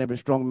 I bind every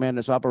strong man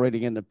that's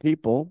operating in the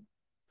people.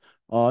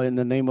 In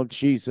the name of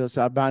Jesus,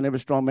 I bind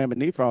every strong man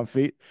beneath our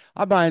feet.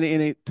 I bind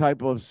any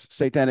type of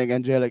satanic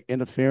angelic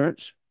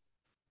interference.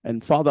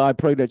 And Father, I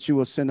pray that you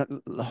will send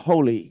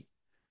holy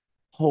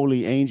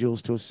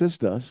angels to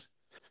assist us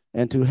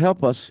and to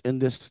help us in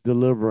this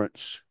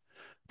deliverance.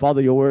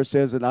 Father, your word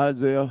says in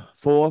Isaiah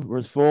 4,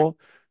 verse 4,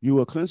 you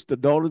will cleanse the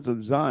daughters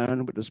of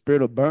Zion with the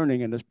spirit of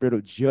burning and the spirit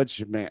of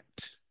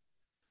judgment.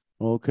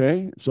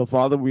 Okay, so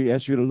Father, we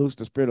ask you to loose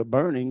the spirit of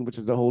burning, which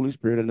is the Holy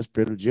Spirit, and the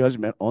spirit of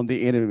judgment on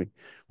the enemy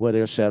where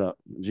they're set up.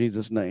 In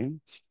Jesus'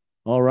 name.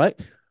 All right.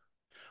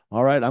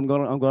 All right, I'm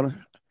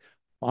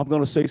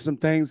gonna say some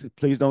things.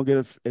 Please don't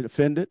get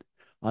offended.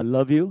 I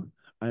love you,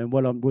 and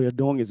what we're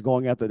doing is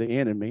going after the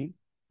enemy.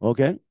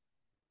 Okay.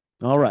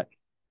 All right.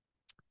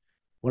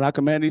 When I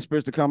command these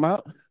spirits to come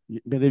out,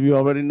 many of you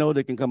already know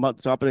they can come out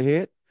the top of the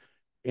head,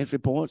 entry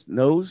points,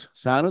 nose,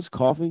 sinus,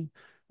 coughing,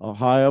 or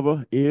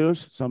however,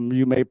 ears. Some of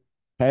you may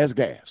pass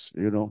gas.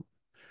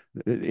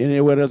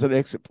 Anywhere there's an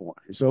exit point,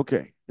 it's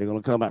okay. They're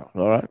gonna come out.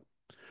 All right.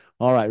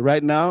 All right.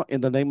 Right now,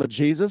 in the name of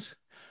Jesus,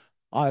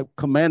 I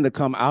command to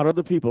come out of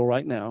the people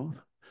right now.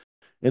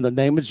 In the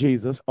name of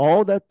Jesus,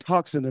 all that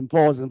toxin and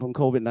poison from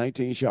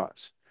COVID-19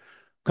 shots.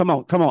 Come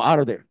on, out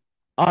of there.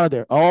 Out of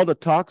there. All the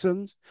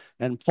toxins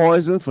and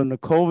poison from the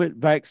COVID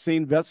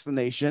vaccine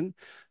vaccination.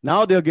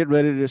 Now they'll get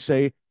ready to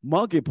say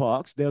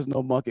monkeypox. There's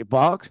no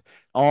monkeypox.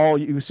 All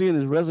you're seeing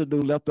is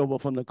residue left over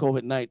from the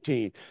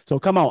COVID-19. So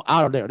come on,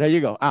 out of there. There you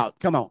go. Out.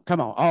 Come on,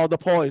 come on. All the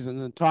poisons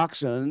and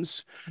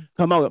toxins,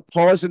 come on, the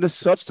poisonous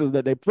substance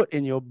that they put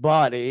in your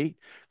body,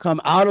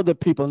 come out of the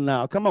people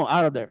now. Come on,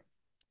 out of there.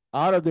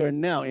 Out of there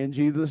now in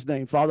Jesus'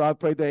 name. Father, I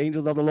pray the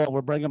angels of the Lord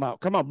will bring them out.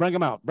 Come on, bring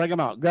them out, bring them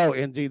out. Go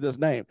in Jesus'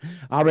 name.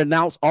 I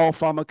renounce all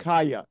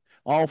pharmakeia,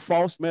 all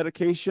false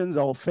medications,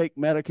 all fake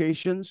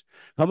medications.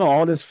 Come on,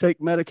 all this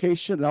fake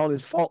medication, all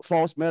this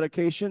false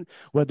medication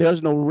where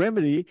there's no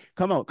remedy.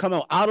 Come on,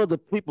 out of the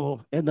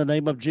people in the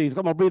name of Jesus.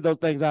 Come on, breathe those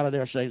things out of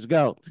their saints.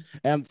 Go.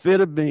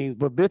 Amphetamines,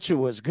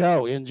 barbiturates,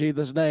 go in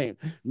Jesus' name.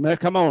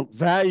 Come on,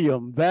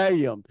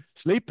 Valium,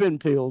 sleeping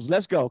pills.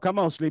 Let's go. Come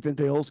on, sleeping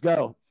pills,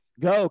 go.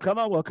 Go, come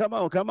on, well, come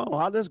on.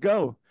 How this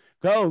go?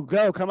 Go,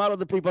 come out of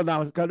the people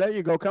now. There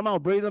you go. Come on,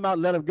 breathe them out,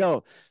 let them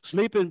go.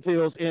 Sleeping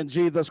pills in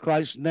Jesus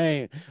Christ's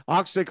name.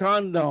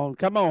 Oxycodone,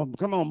 come on.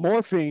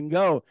 Morphine,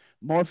 go.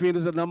 Morphine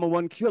is the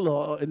 #1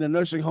 killer in the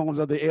nursing homes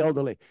of the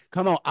elderly.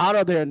 Come on, out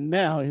of there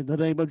now in the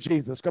name of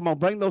Jesus. Come on,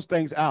 bring those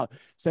things out.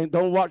 Say,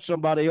 don't watch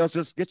somebody else.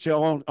 Just get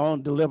your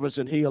own deliverance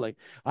and healing.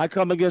 I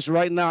come against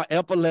right now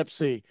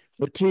epilepsy,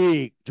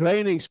 fatigue,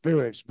 draining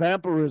spirits,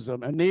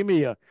 vampirism,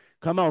 anemia.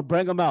 Come on,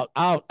 bring them out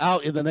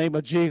in the name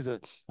of Jesus.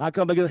 I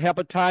come against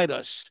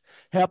hepatitis.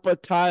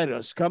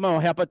 Come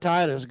on,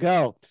 hepatitis,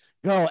 go.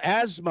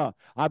 Asthma,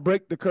 I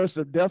break the curse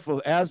of death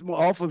of asthma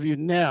off of you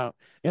now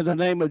in the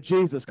name of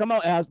Jesus. Come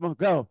on, asthma,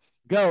 go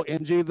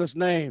in Jesus'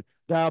 name.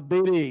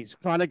 Diabetes,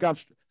 chronic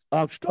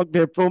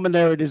obstructive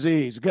pulmonary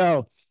disease,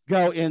 go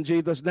in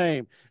Jesus'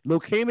 name.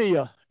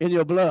 Leukemia in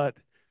your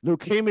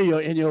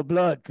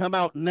blood, come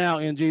out now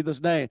in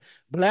Jesus' name.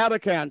 Bladder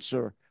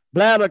cancer,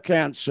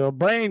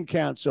 brain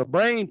cancer,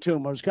 brain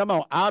tumors, come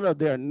on, out of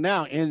there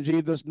now in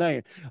Jesus'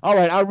 name. All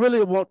right, I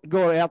really want to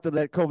go after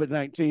that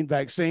COVID-19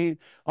 vaccine.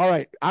 All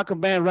right, I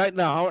command right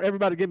now,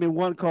 everybody give me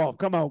one cough.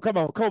 Come on,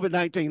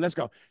 COVID-19, let's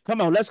go.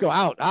 Come on, let's go,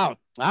 out of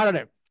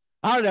there.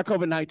 Out of there,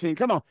 COVID-19,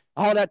 come on.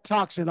 All that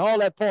toxin, all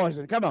that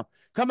poison, come on,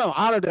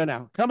 out of there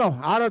now. Come on,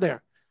 out of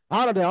there.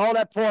 Out of there, all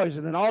that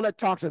poison and all that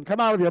toxin, come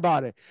out of your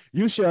body.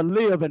 You shall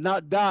live and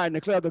not die and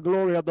declare the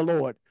glory of the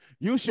Lord.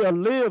 You shall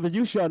live and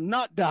you shall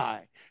not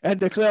die and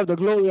declare the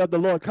glory of the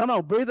Lord. Come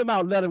on, breathe them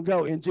out, let them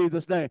go in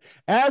Jesus' name.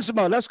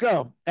 Asthma, let's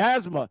go.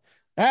 Asthma,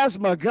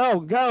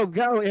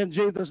 go in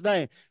Jesus'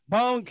 name.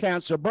 Bone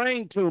cancer,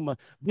 brain tumor,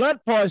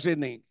 blood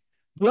poisoning.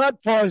 Come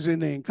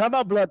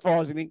on, blood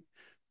poisoning.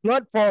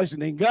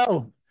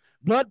 Go.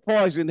 Blood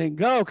poisoning,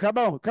 go. Come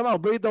on,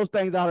 breathe those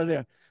things out of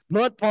there.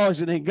 Blood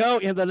poisoning, go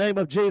in the name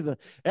of Jesus.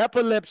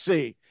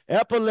 Epilepsy,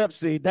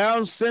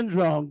 Down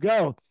syndrome,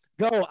 go.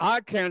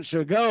 Eye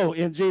cancer, go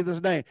in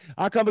Jesus' name.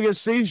 I come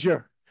against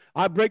seizure.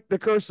 I break the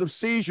curse of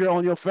seizure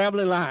on your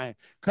family line.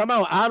 Come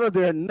on, out of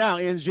there now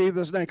in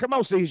Jesus' name. Come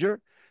on,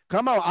 seizure.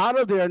 Come on, out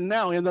of there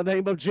now in the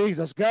name of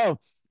Jesus. Go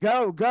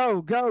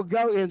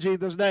in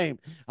Jesus' name.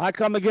 I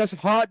come against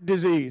heart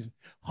disease,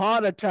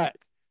 heart attack,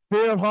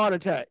 fear of heart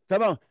attack.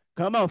 Come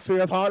on,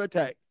 fear of heart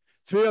attack.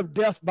 Fear of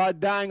death by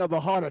dying of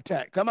a heart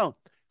attack. Come on,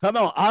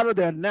 out of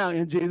there now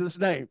in Jesus'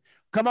 name.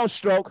 Come on,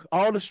 stroke,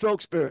 all the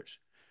stroke spirits,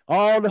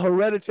 all the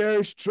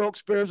hereditary stroke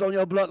spirits on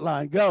your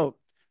bloodline. Go.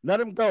 Let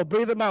them go.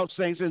 Breathe them out,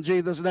 saints, in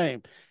Jesus'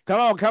 name.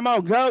 Come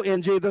on, go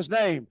in Jesus'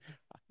 name.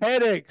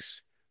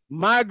 Headaches,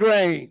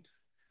 migraine,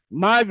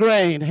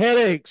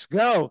 headaches,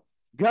 go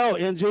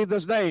in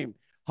Jesus' name.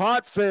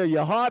 Heart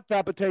failure, heart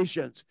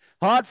palpitations,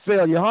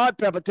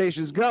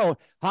 go.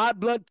 High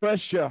blood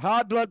pressure,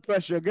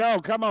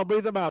 go. Come on,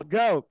 breathe them out,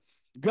 go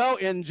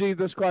in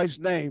Jesus Christ's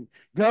name.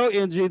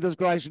 Hemorrhoids,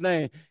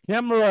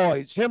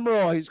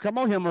 come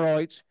on,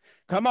 hemorrhoids,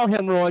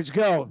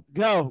 go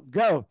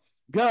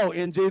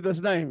in Jesus'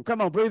 name.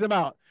 Come on, breathe them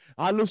out.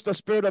 I loose the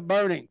spirit of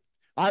burning.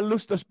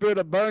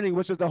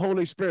 Which is the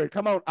Holy Spirit.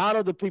 Come on, out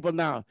of the people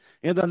now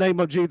in the name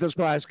of Jesus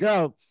Christ.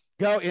 Go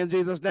in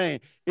Jesus'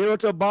 name.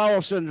 Irritable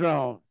bowel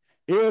syndrome.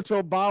 Go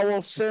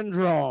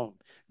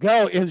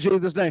in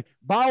Jesus' name.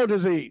 Bowel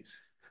disease.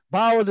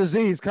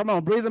 Come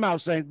on, breathe them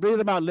out, saints. Breathe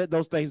them out. Let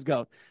those things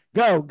go.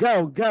 Go.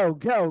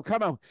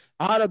 Come on,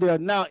 out of there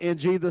now in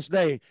Jesus'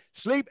 name.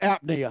 Sleep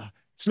apnea.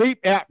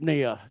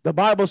 The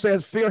Bible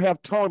says fear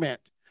have torment.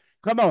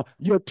 Come on,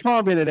 you're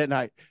tormented at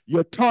night.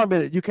 You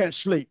can't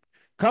sleep.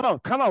 Come on.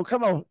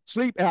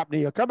 Sleep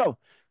apnea.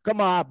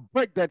 Come on, I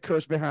break that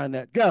curse behind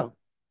that. Go,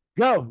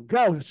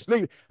 go,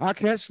 sleep. I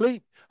can't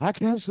sleep. I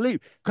can't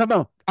sleep. Come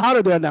on, out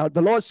of there now.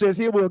 The Lord says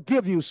he will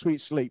give you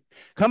sweet sleep.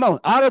 Come on,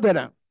 out of there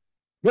now.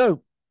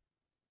 Go.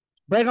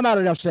 Bring them out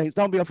of there, saints.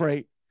 Don't be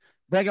afraid.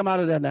 Bring them out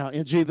of there now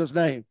in Jesus'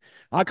 name.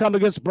 I come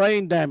against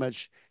brain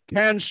damage,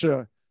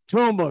 cancer,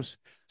 tumors,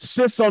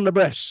 cysts on the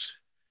breast.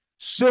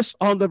 Cysts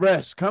on the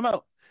breast. Come on.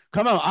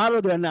 Come on, out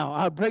of there now.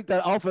 I break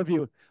that off of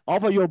you,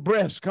 off of your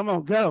breast. Come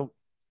on, go.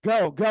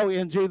 Go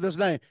in Jesus'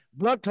 name.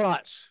 Blood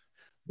clots.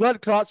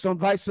 Blood clots from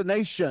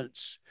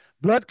vaccinations.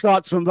 Blood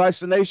clots from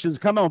vaccinations.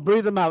 Come on,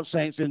 breathe them out,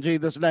 saints, in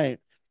Jesus' name.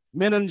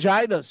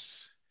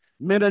 Meningitis.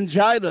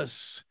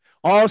 Meningitis.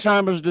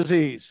 Alzheimer's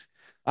disease.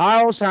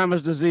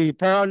 Alzheimer's disease,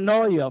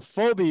 paranoia,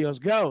 phobias,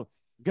 go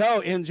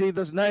in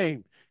Jesus'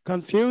 name.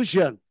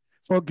 Confusion,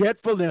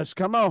 forgetfulness,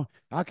 come on.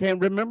 I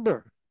can't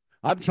remember.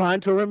 I'm trying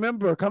to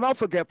remember. Come on,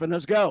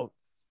 forgetfulness, go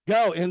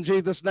in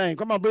Jesus' name.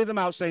 Come on, breathe them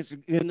out, saints.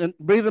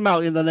 Breathe them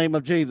out in the name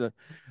of Jesus.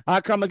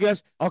 I come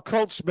against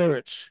occult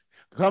spirits.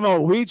 Come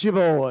on, Ouija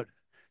board,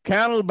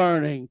 candle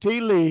burning, tea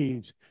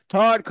leaves,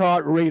 tarot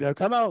card reader.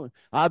 Come on,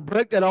 I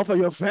break that off of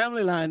your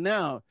family line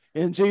now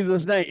in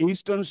Jesus' name.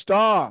 Eastern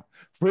Star,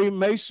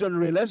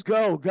 Freemasonry. Let's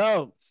go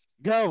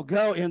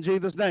in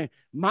Jesus' name.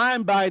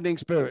 Mind binding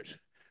spirits,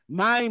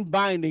 mind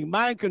binding,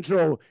 mind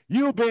control.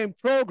 You've been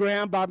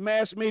programmed by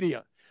mass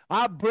media.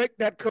 I break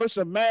that curse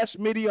of mass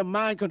media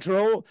mind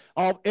control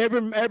of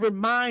every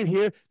mind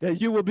here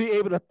that you will be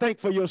able to think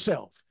for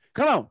yourself.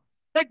 Come on,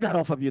 take that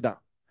off of you now.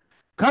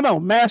 Come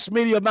on, mass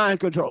media mind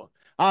control.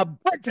 I'll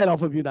break that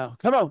off of you now.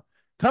 Come on.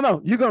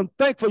 You're going to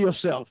think for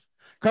yourself.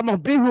 Come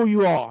on, be who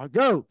you are.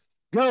 Go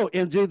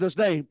in Jesus'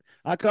 name.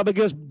 I come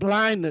against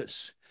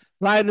blindness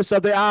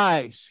of the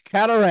eyes,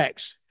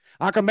 cataracts.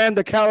 I command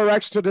the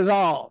cataracts to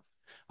dissolve.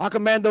 I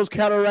command those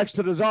cataracts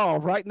to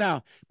dissolve right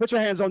now. Put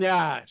your hands on your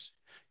eyes.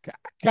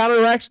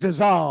 Cataracts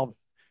dissolve.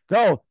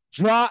 Go.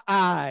 Dry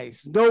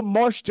eyes. No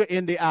moisture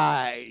in the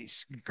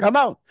eyes. Come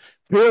on.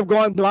 Fear of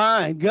going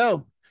blind.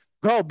 Go.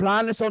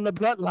 Blindness on the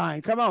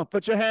bloodline. Come on.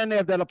 Put your hand there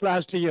if that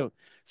applies to you.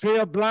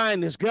 Fear of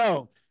blindness.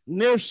 Go.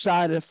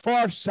 Nearsighted,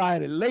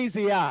 farsighted,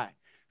 lazy eye.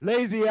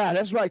 Lazy eye.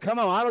 That's right. Come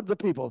on. Out of the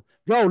people.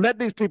 Go. Let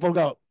these people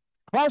go.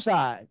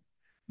 Cross-eyed,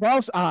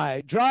 false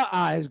eye, dry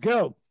eyes.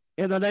 Go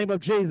in the name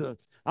of Jesus.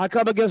 I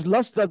come against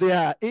lust of the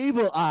eye,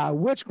 evil eye,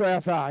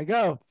 witchcraft eye.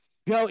 Go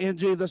in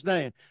Jesus'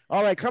 name.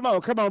 All right, come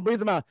on, breathe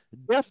them out.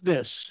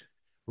 Deafness,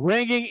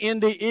 ringing in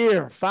the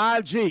ear,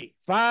 5G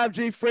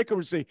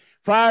frequency,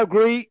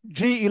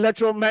 5G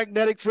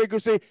electromagnetic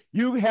frequency.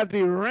 You have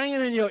the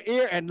ringing in your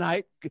ear at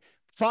night.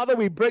 Father,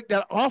 we break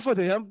that off of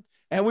them,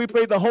 and we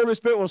pray the Holy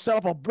Spirit will set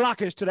up a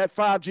blockage to that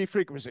 5G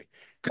frequency.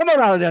 Come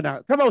on out of there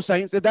now. Come on,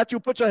 saints. If that you,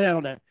 put your hand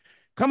on that.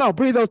 Come on,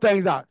 breathe those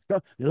things out.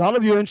 A lot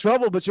of you are in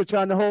trouble, but you're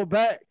trying to hold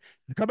back.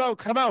 Come on,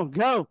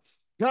 go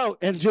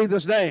in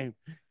Jesus' name.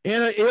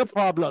 Inner ear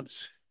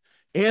problems,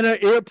 ear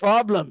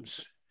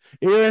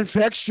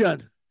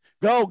infection.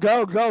 Go.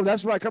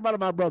 That's right. Come out of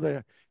my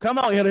brother. Come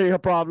on, inner ear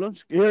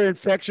problems, ear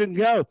infection.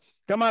 Go.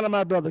 Come out of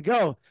my brother.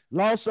 Go.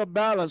 Loss of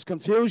balance,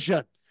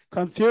 confusion,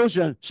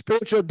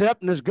 spiritual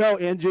depthness. Go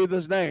in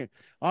Jesus' name.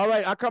 All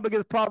right, I come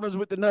against problems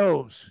with the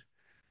nose.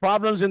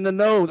 Problems in the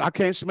nose. I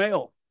can't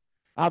smell.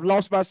 I've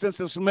lost my sense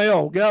of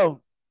smell.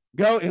 Go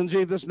in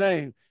Jesus'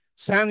 name.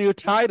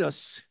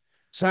 Sinusitis.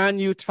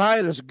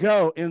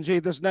 Go in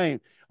Jesus' name.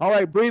 All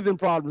right, breathing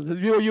problems.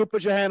 If you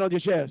put your hand on your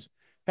chest,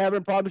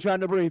 having problems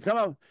trying to breathe.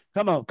 Come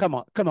on.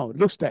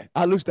 Loose that.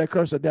 I loose that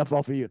curse of death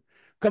off of you.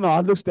 Come on,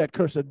 I loose that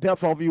curse of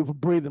death off of you for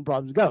breathing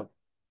problems. Go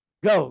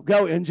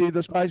in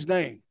Jesus Christ's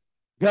name.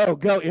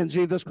 Go in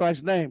Jesus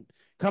Christ's name.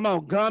 Come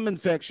on, gum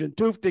infection,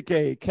 tooth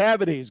decay,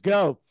 cavities.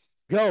 Go.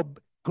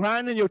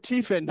 Grinding your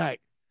teeth at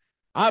night.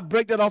 I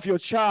break that off your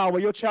child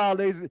where your child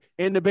lays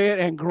in the bed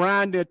and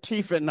grind their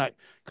teeth at night.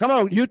 Come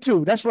on, you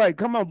too. That's right.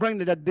 Come on, bring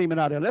that demon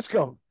out there. Let's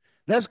go.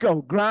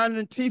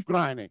 Grinding, teeth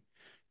grinding.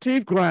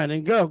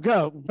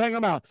 Go. Bring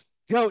them out.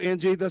 Go in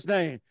Jesus'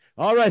 name.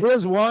 All right,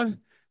 here's one.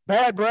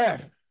 Bad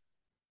breath.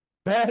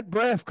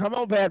 Come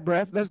on, bad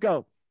breath. Let's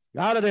go.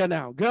 Out of there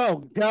now.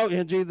 Go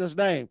in Jesus'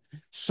 name.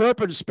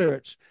 Serpent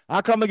spirits.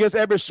 I come against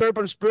every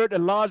serpent spirit that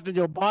lodged in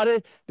your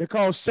body that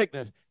cause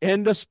sickness.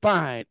 In the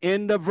spine,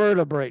 in the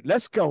vertebrae.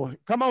 Let's go.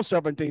 Come on,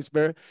 serpentine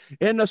spirit.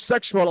 In the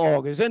sexual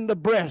organs, in the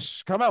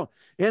breast. Come on.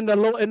 In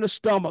the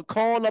stomach.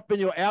 Call up in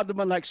your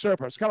abdomen like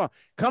serpents. Come on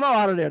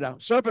out of there now.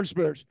 Serpent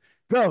spirits.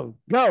 Go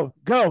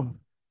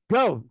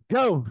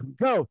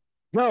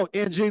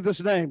in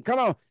Jesus' name.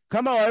 Come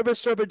on, every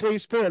serpentine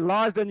spirit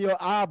lodged in your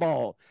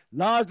eyeball,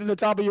 lodged in the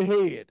top of your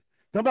head.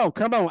 Come on,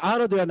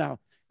 out of there now.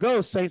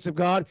 Go, saints of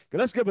God.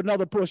 Let's give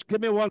another push. Give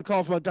me one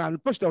call for a time.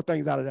 Push those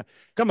things out of there.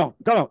 Come on,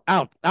 out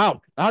of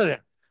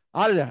there.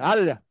 Out of there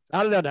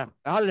now.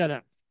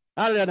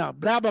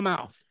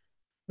 Blabbermouth.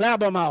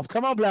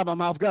 Come on,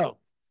 blabbermouth,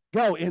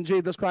 go in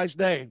Jesus Christ's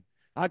name.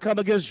 I come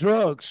against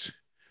drugs.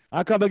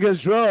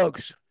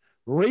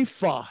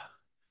 Reefer,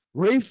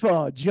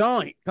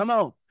 joint. Come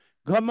on.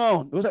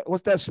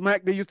 What's that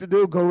smack they used to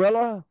do?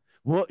 Gorilla?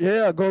 Well,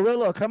 yeah,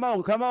 gorilla. Come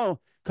on.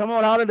 Come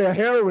on, out of there.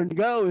 Heroin,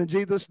 go in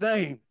Jesus'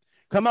 name.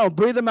 Come on,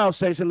 breathe them out,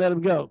 saints, and let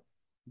them go.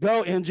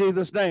 Go in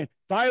Jesus' name.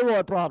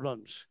 Thyroid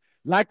problems,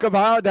 lack of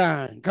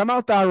iodine. Come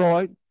on,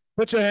 thyroid.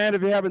 Put your hand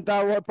if you're having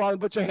thyroid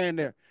problems. Put your hand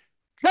there.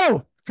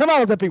 Go. Come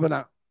on with the people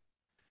now.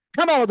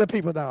 Come on with the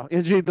people now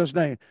in Jesus'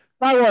 name.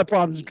 Thyroid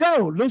problems,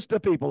 go. Loose the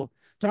people.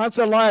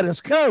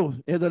 Tonsillitis, go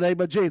in the name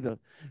of Jesus.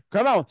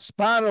 Come on.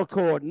 Spinal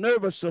cord,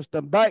 nervous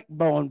system,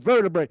 backbone,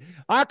 vertebrae.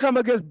 I come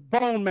against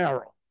bone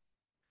marrow,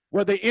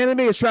 where the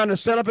enemy is trying to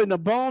set up in the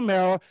bone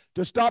marrow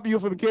to stop you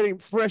from getting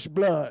fresh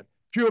blood,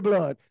 pure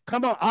blood.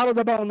 Come on, out of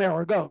the bone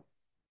marrow, go.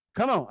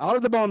 Come on, out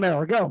of the bone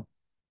marrow, go.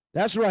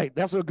 That's right.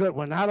 That's a good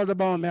one. Out of the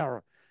bone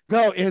marrow.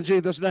 Go in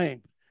Jesus'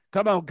 name.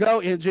 Come on, go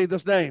in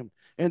Jesus' name.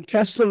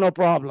 Intestinal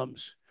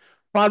problems.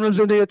 Problems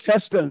in the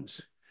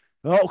intestines.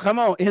 Oh, come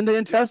on, in the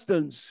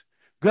intestines.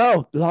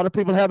 Go. A lot of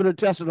people having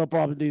intestinal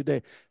problems these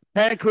days.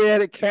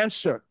 Pancreatic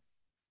cancer.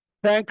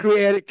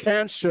 Pancreatic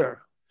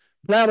cancer.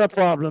 Bladder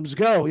problems.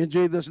 Go in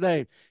Jesus'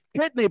 name.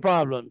 Kidney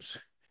problems.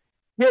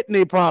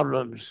 Kidney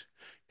problems.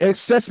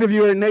 Excessive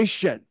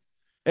urination.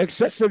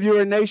 Excessive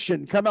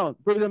urination. Come on,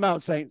 breathe them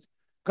out, saints.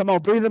 Come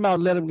on, breathe them out.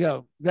 Let them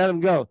go. Let them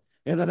go.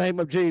 In the name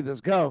of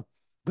Jesus. Go.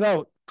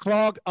 Go.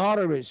 Clogged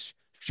arteries.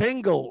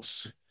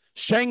 Shingles.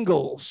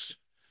 Shingles.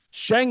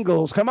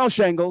 Shingles. Come on,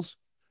 shingles.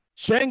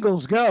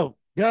 Shingles. Go.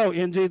 Go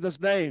in Jesus'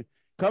 name.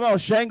 Come on,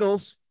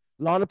 shingles.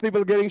 A lot of people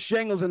are getting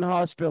shingles in the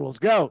hospitals.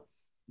 Go.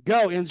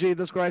 Go in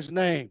Jesus Christ's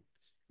name.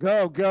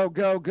 Go, go,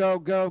 go, go,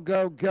 go,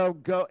 go, go,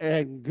 go,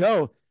 and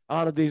go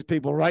out of these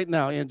people right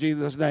now in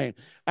Jesus' name.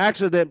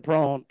 Accident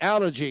prone,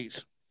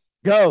 allergies.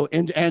 Go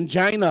in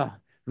angina,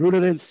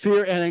 rooted in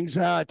fear and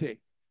anxiety.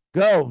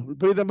 Go,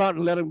 breathe them out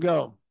and let them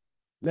go.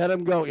 Let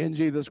them go in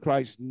Jesus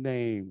Christ's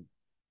name.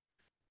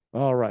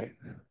 All right.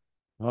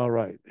 All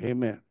right.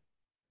 Amen.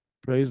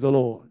 Praise the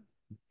Lord.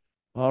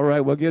 All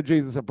right. Well, give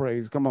Jesus a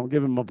praise. Come on,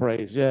 give him a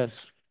praise.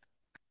 Yes.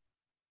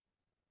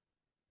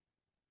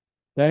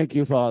 Thank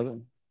you, Father.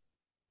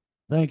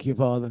 Thank you,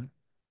 Father.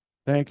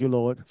 Thank you,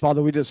 Lord.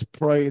 Father, we just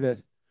pray that,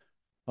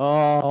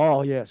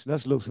 yes,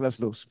 let's loose, let's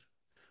loose.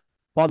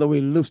 Father, we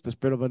loose the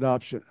spirit of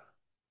adoption.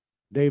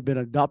 They've been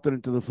adopted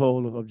into the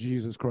fold of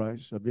Jesus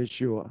Christ, of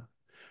Yeshua.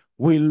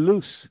 We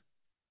loose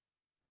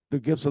the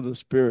gifts of the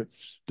Spirit,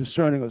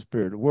 discerning of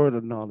spirit, word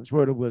of knowledge,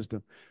 word of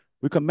wisdom.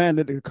 We command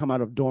it to come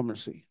out of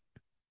dormancy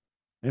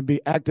and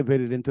be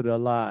activated into their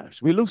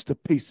lives. We loose the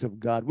peace of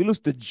God. We loose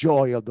the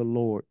joy of the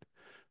Lord,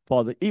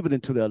 Father, even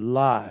into their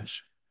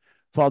lives,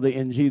 Father,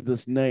 in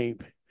Jesus' name.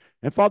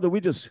 And Father,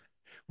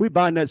 we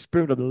bind that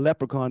spirit of the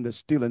leprechaun that's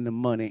stealing the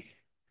money.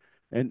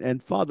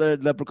 And Father,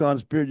 that leprechaun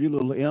spirit, you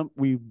little imp,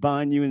 we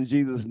bind you in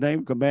Jesus'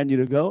 name, command you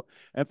to go.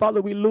 And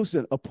Father, we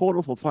loosen a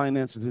portal for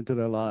finances into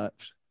their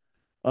lives.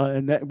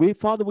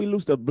 Father, we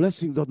loose the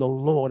blessings of the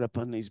Lord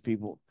upon these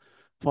people.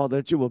 Father,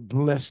 that you will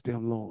bless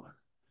them, Lord.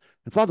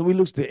 And Father, we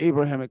loose the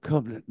Abrahamic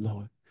covenant,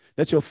 Lord,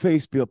 that your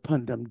face be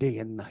upon them day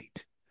and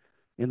night.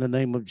 In the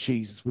name of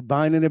Jesus, we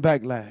bind any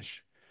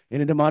backlash,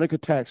 any demonic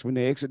attacks when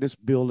they exit this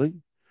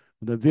building,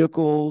 the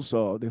vehicles,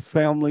 their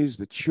families,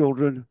 the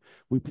children.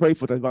 We pray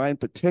for divine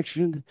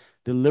protection,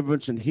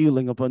 deliverance, and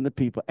healing upon the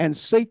people, and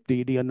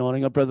safety, the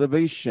anointing of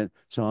preservation.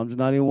 Psalms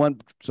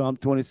 91, Psalm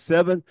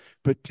 27,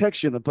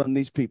 protection upon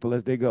these people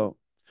as they go.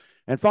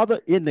 And Father,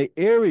 in the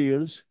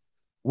areas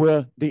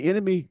where the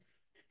enemy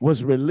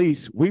was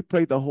released, we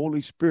pray the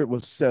Holy Spirit will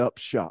set up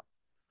shop.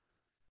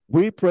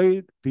 We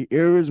pray the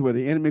areas where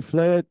the enemy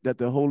fled, that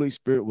the Holy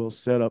Spirit will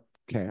set up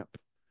camp.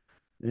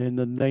 In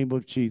the name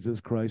of Jesus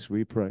Christ,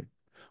 we pray.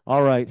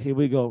 All right, here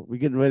we go. We're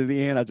getting ready to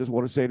end. I just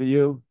want to say to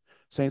you,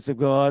 saints of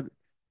God,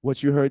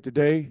 what you heard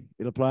today,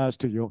 it applies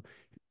to you.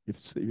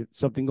 If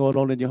something going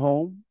on in your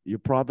home, your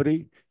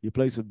property, your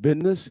place of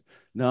business,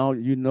 now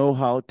you know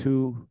how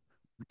to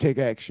take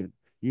action.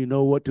 You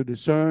know what to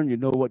discern. You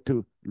know what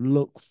to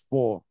look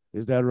for.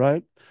 Is that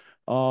right?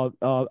 I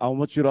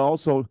want you to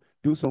also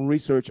do some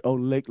research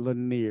on Lake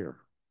Lanier.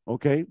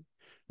 Okay,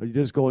 you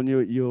just go on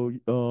your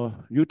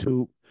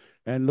YouTube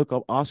and look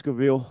up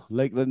Oscarville,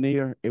 Lake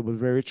Lanier. It was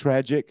very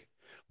tragic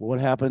what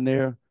happened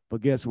there.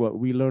 But guess what?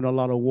 We learned a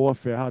lot of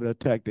warfare, how to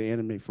attack the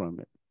enemy from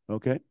it.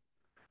 Okay.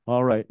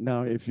 All right.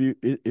 Now, if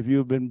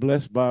you've been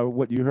blessed by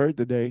what you heard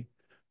today,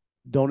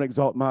 don't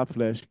exalt my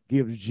flesh.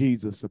 Give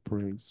Jesus a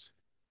praise.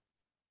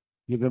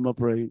 Give him a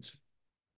praise.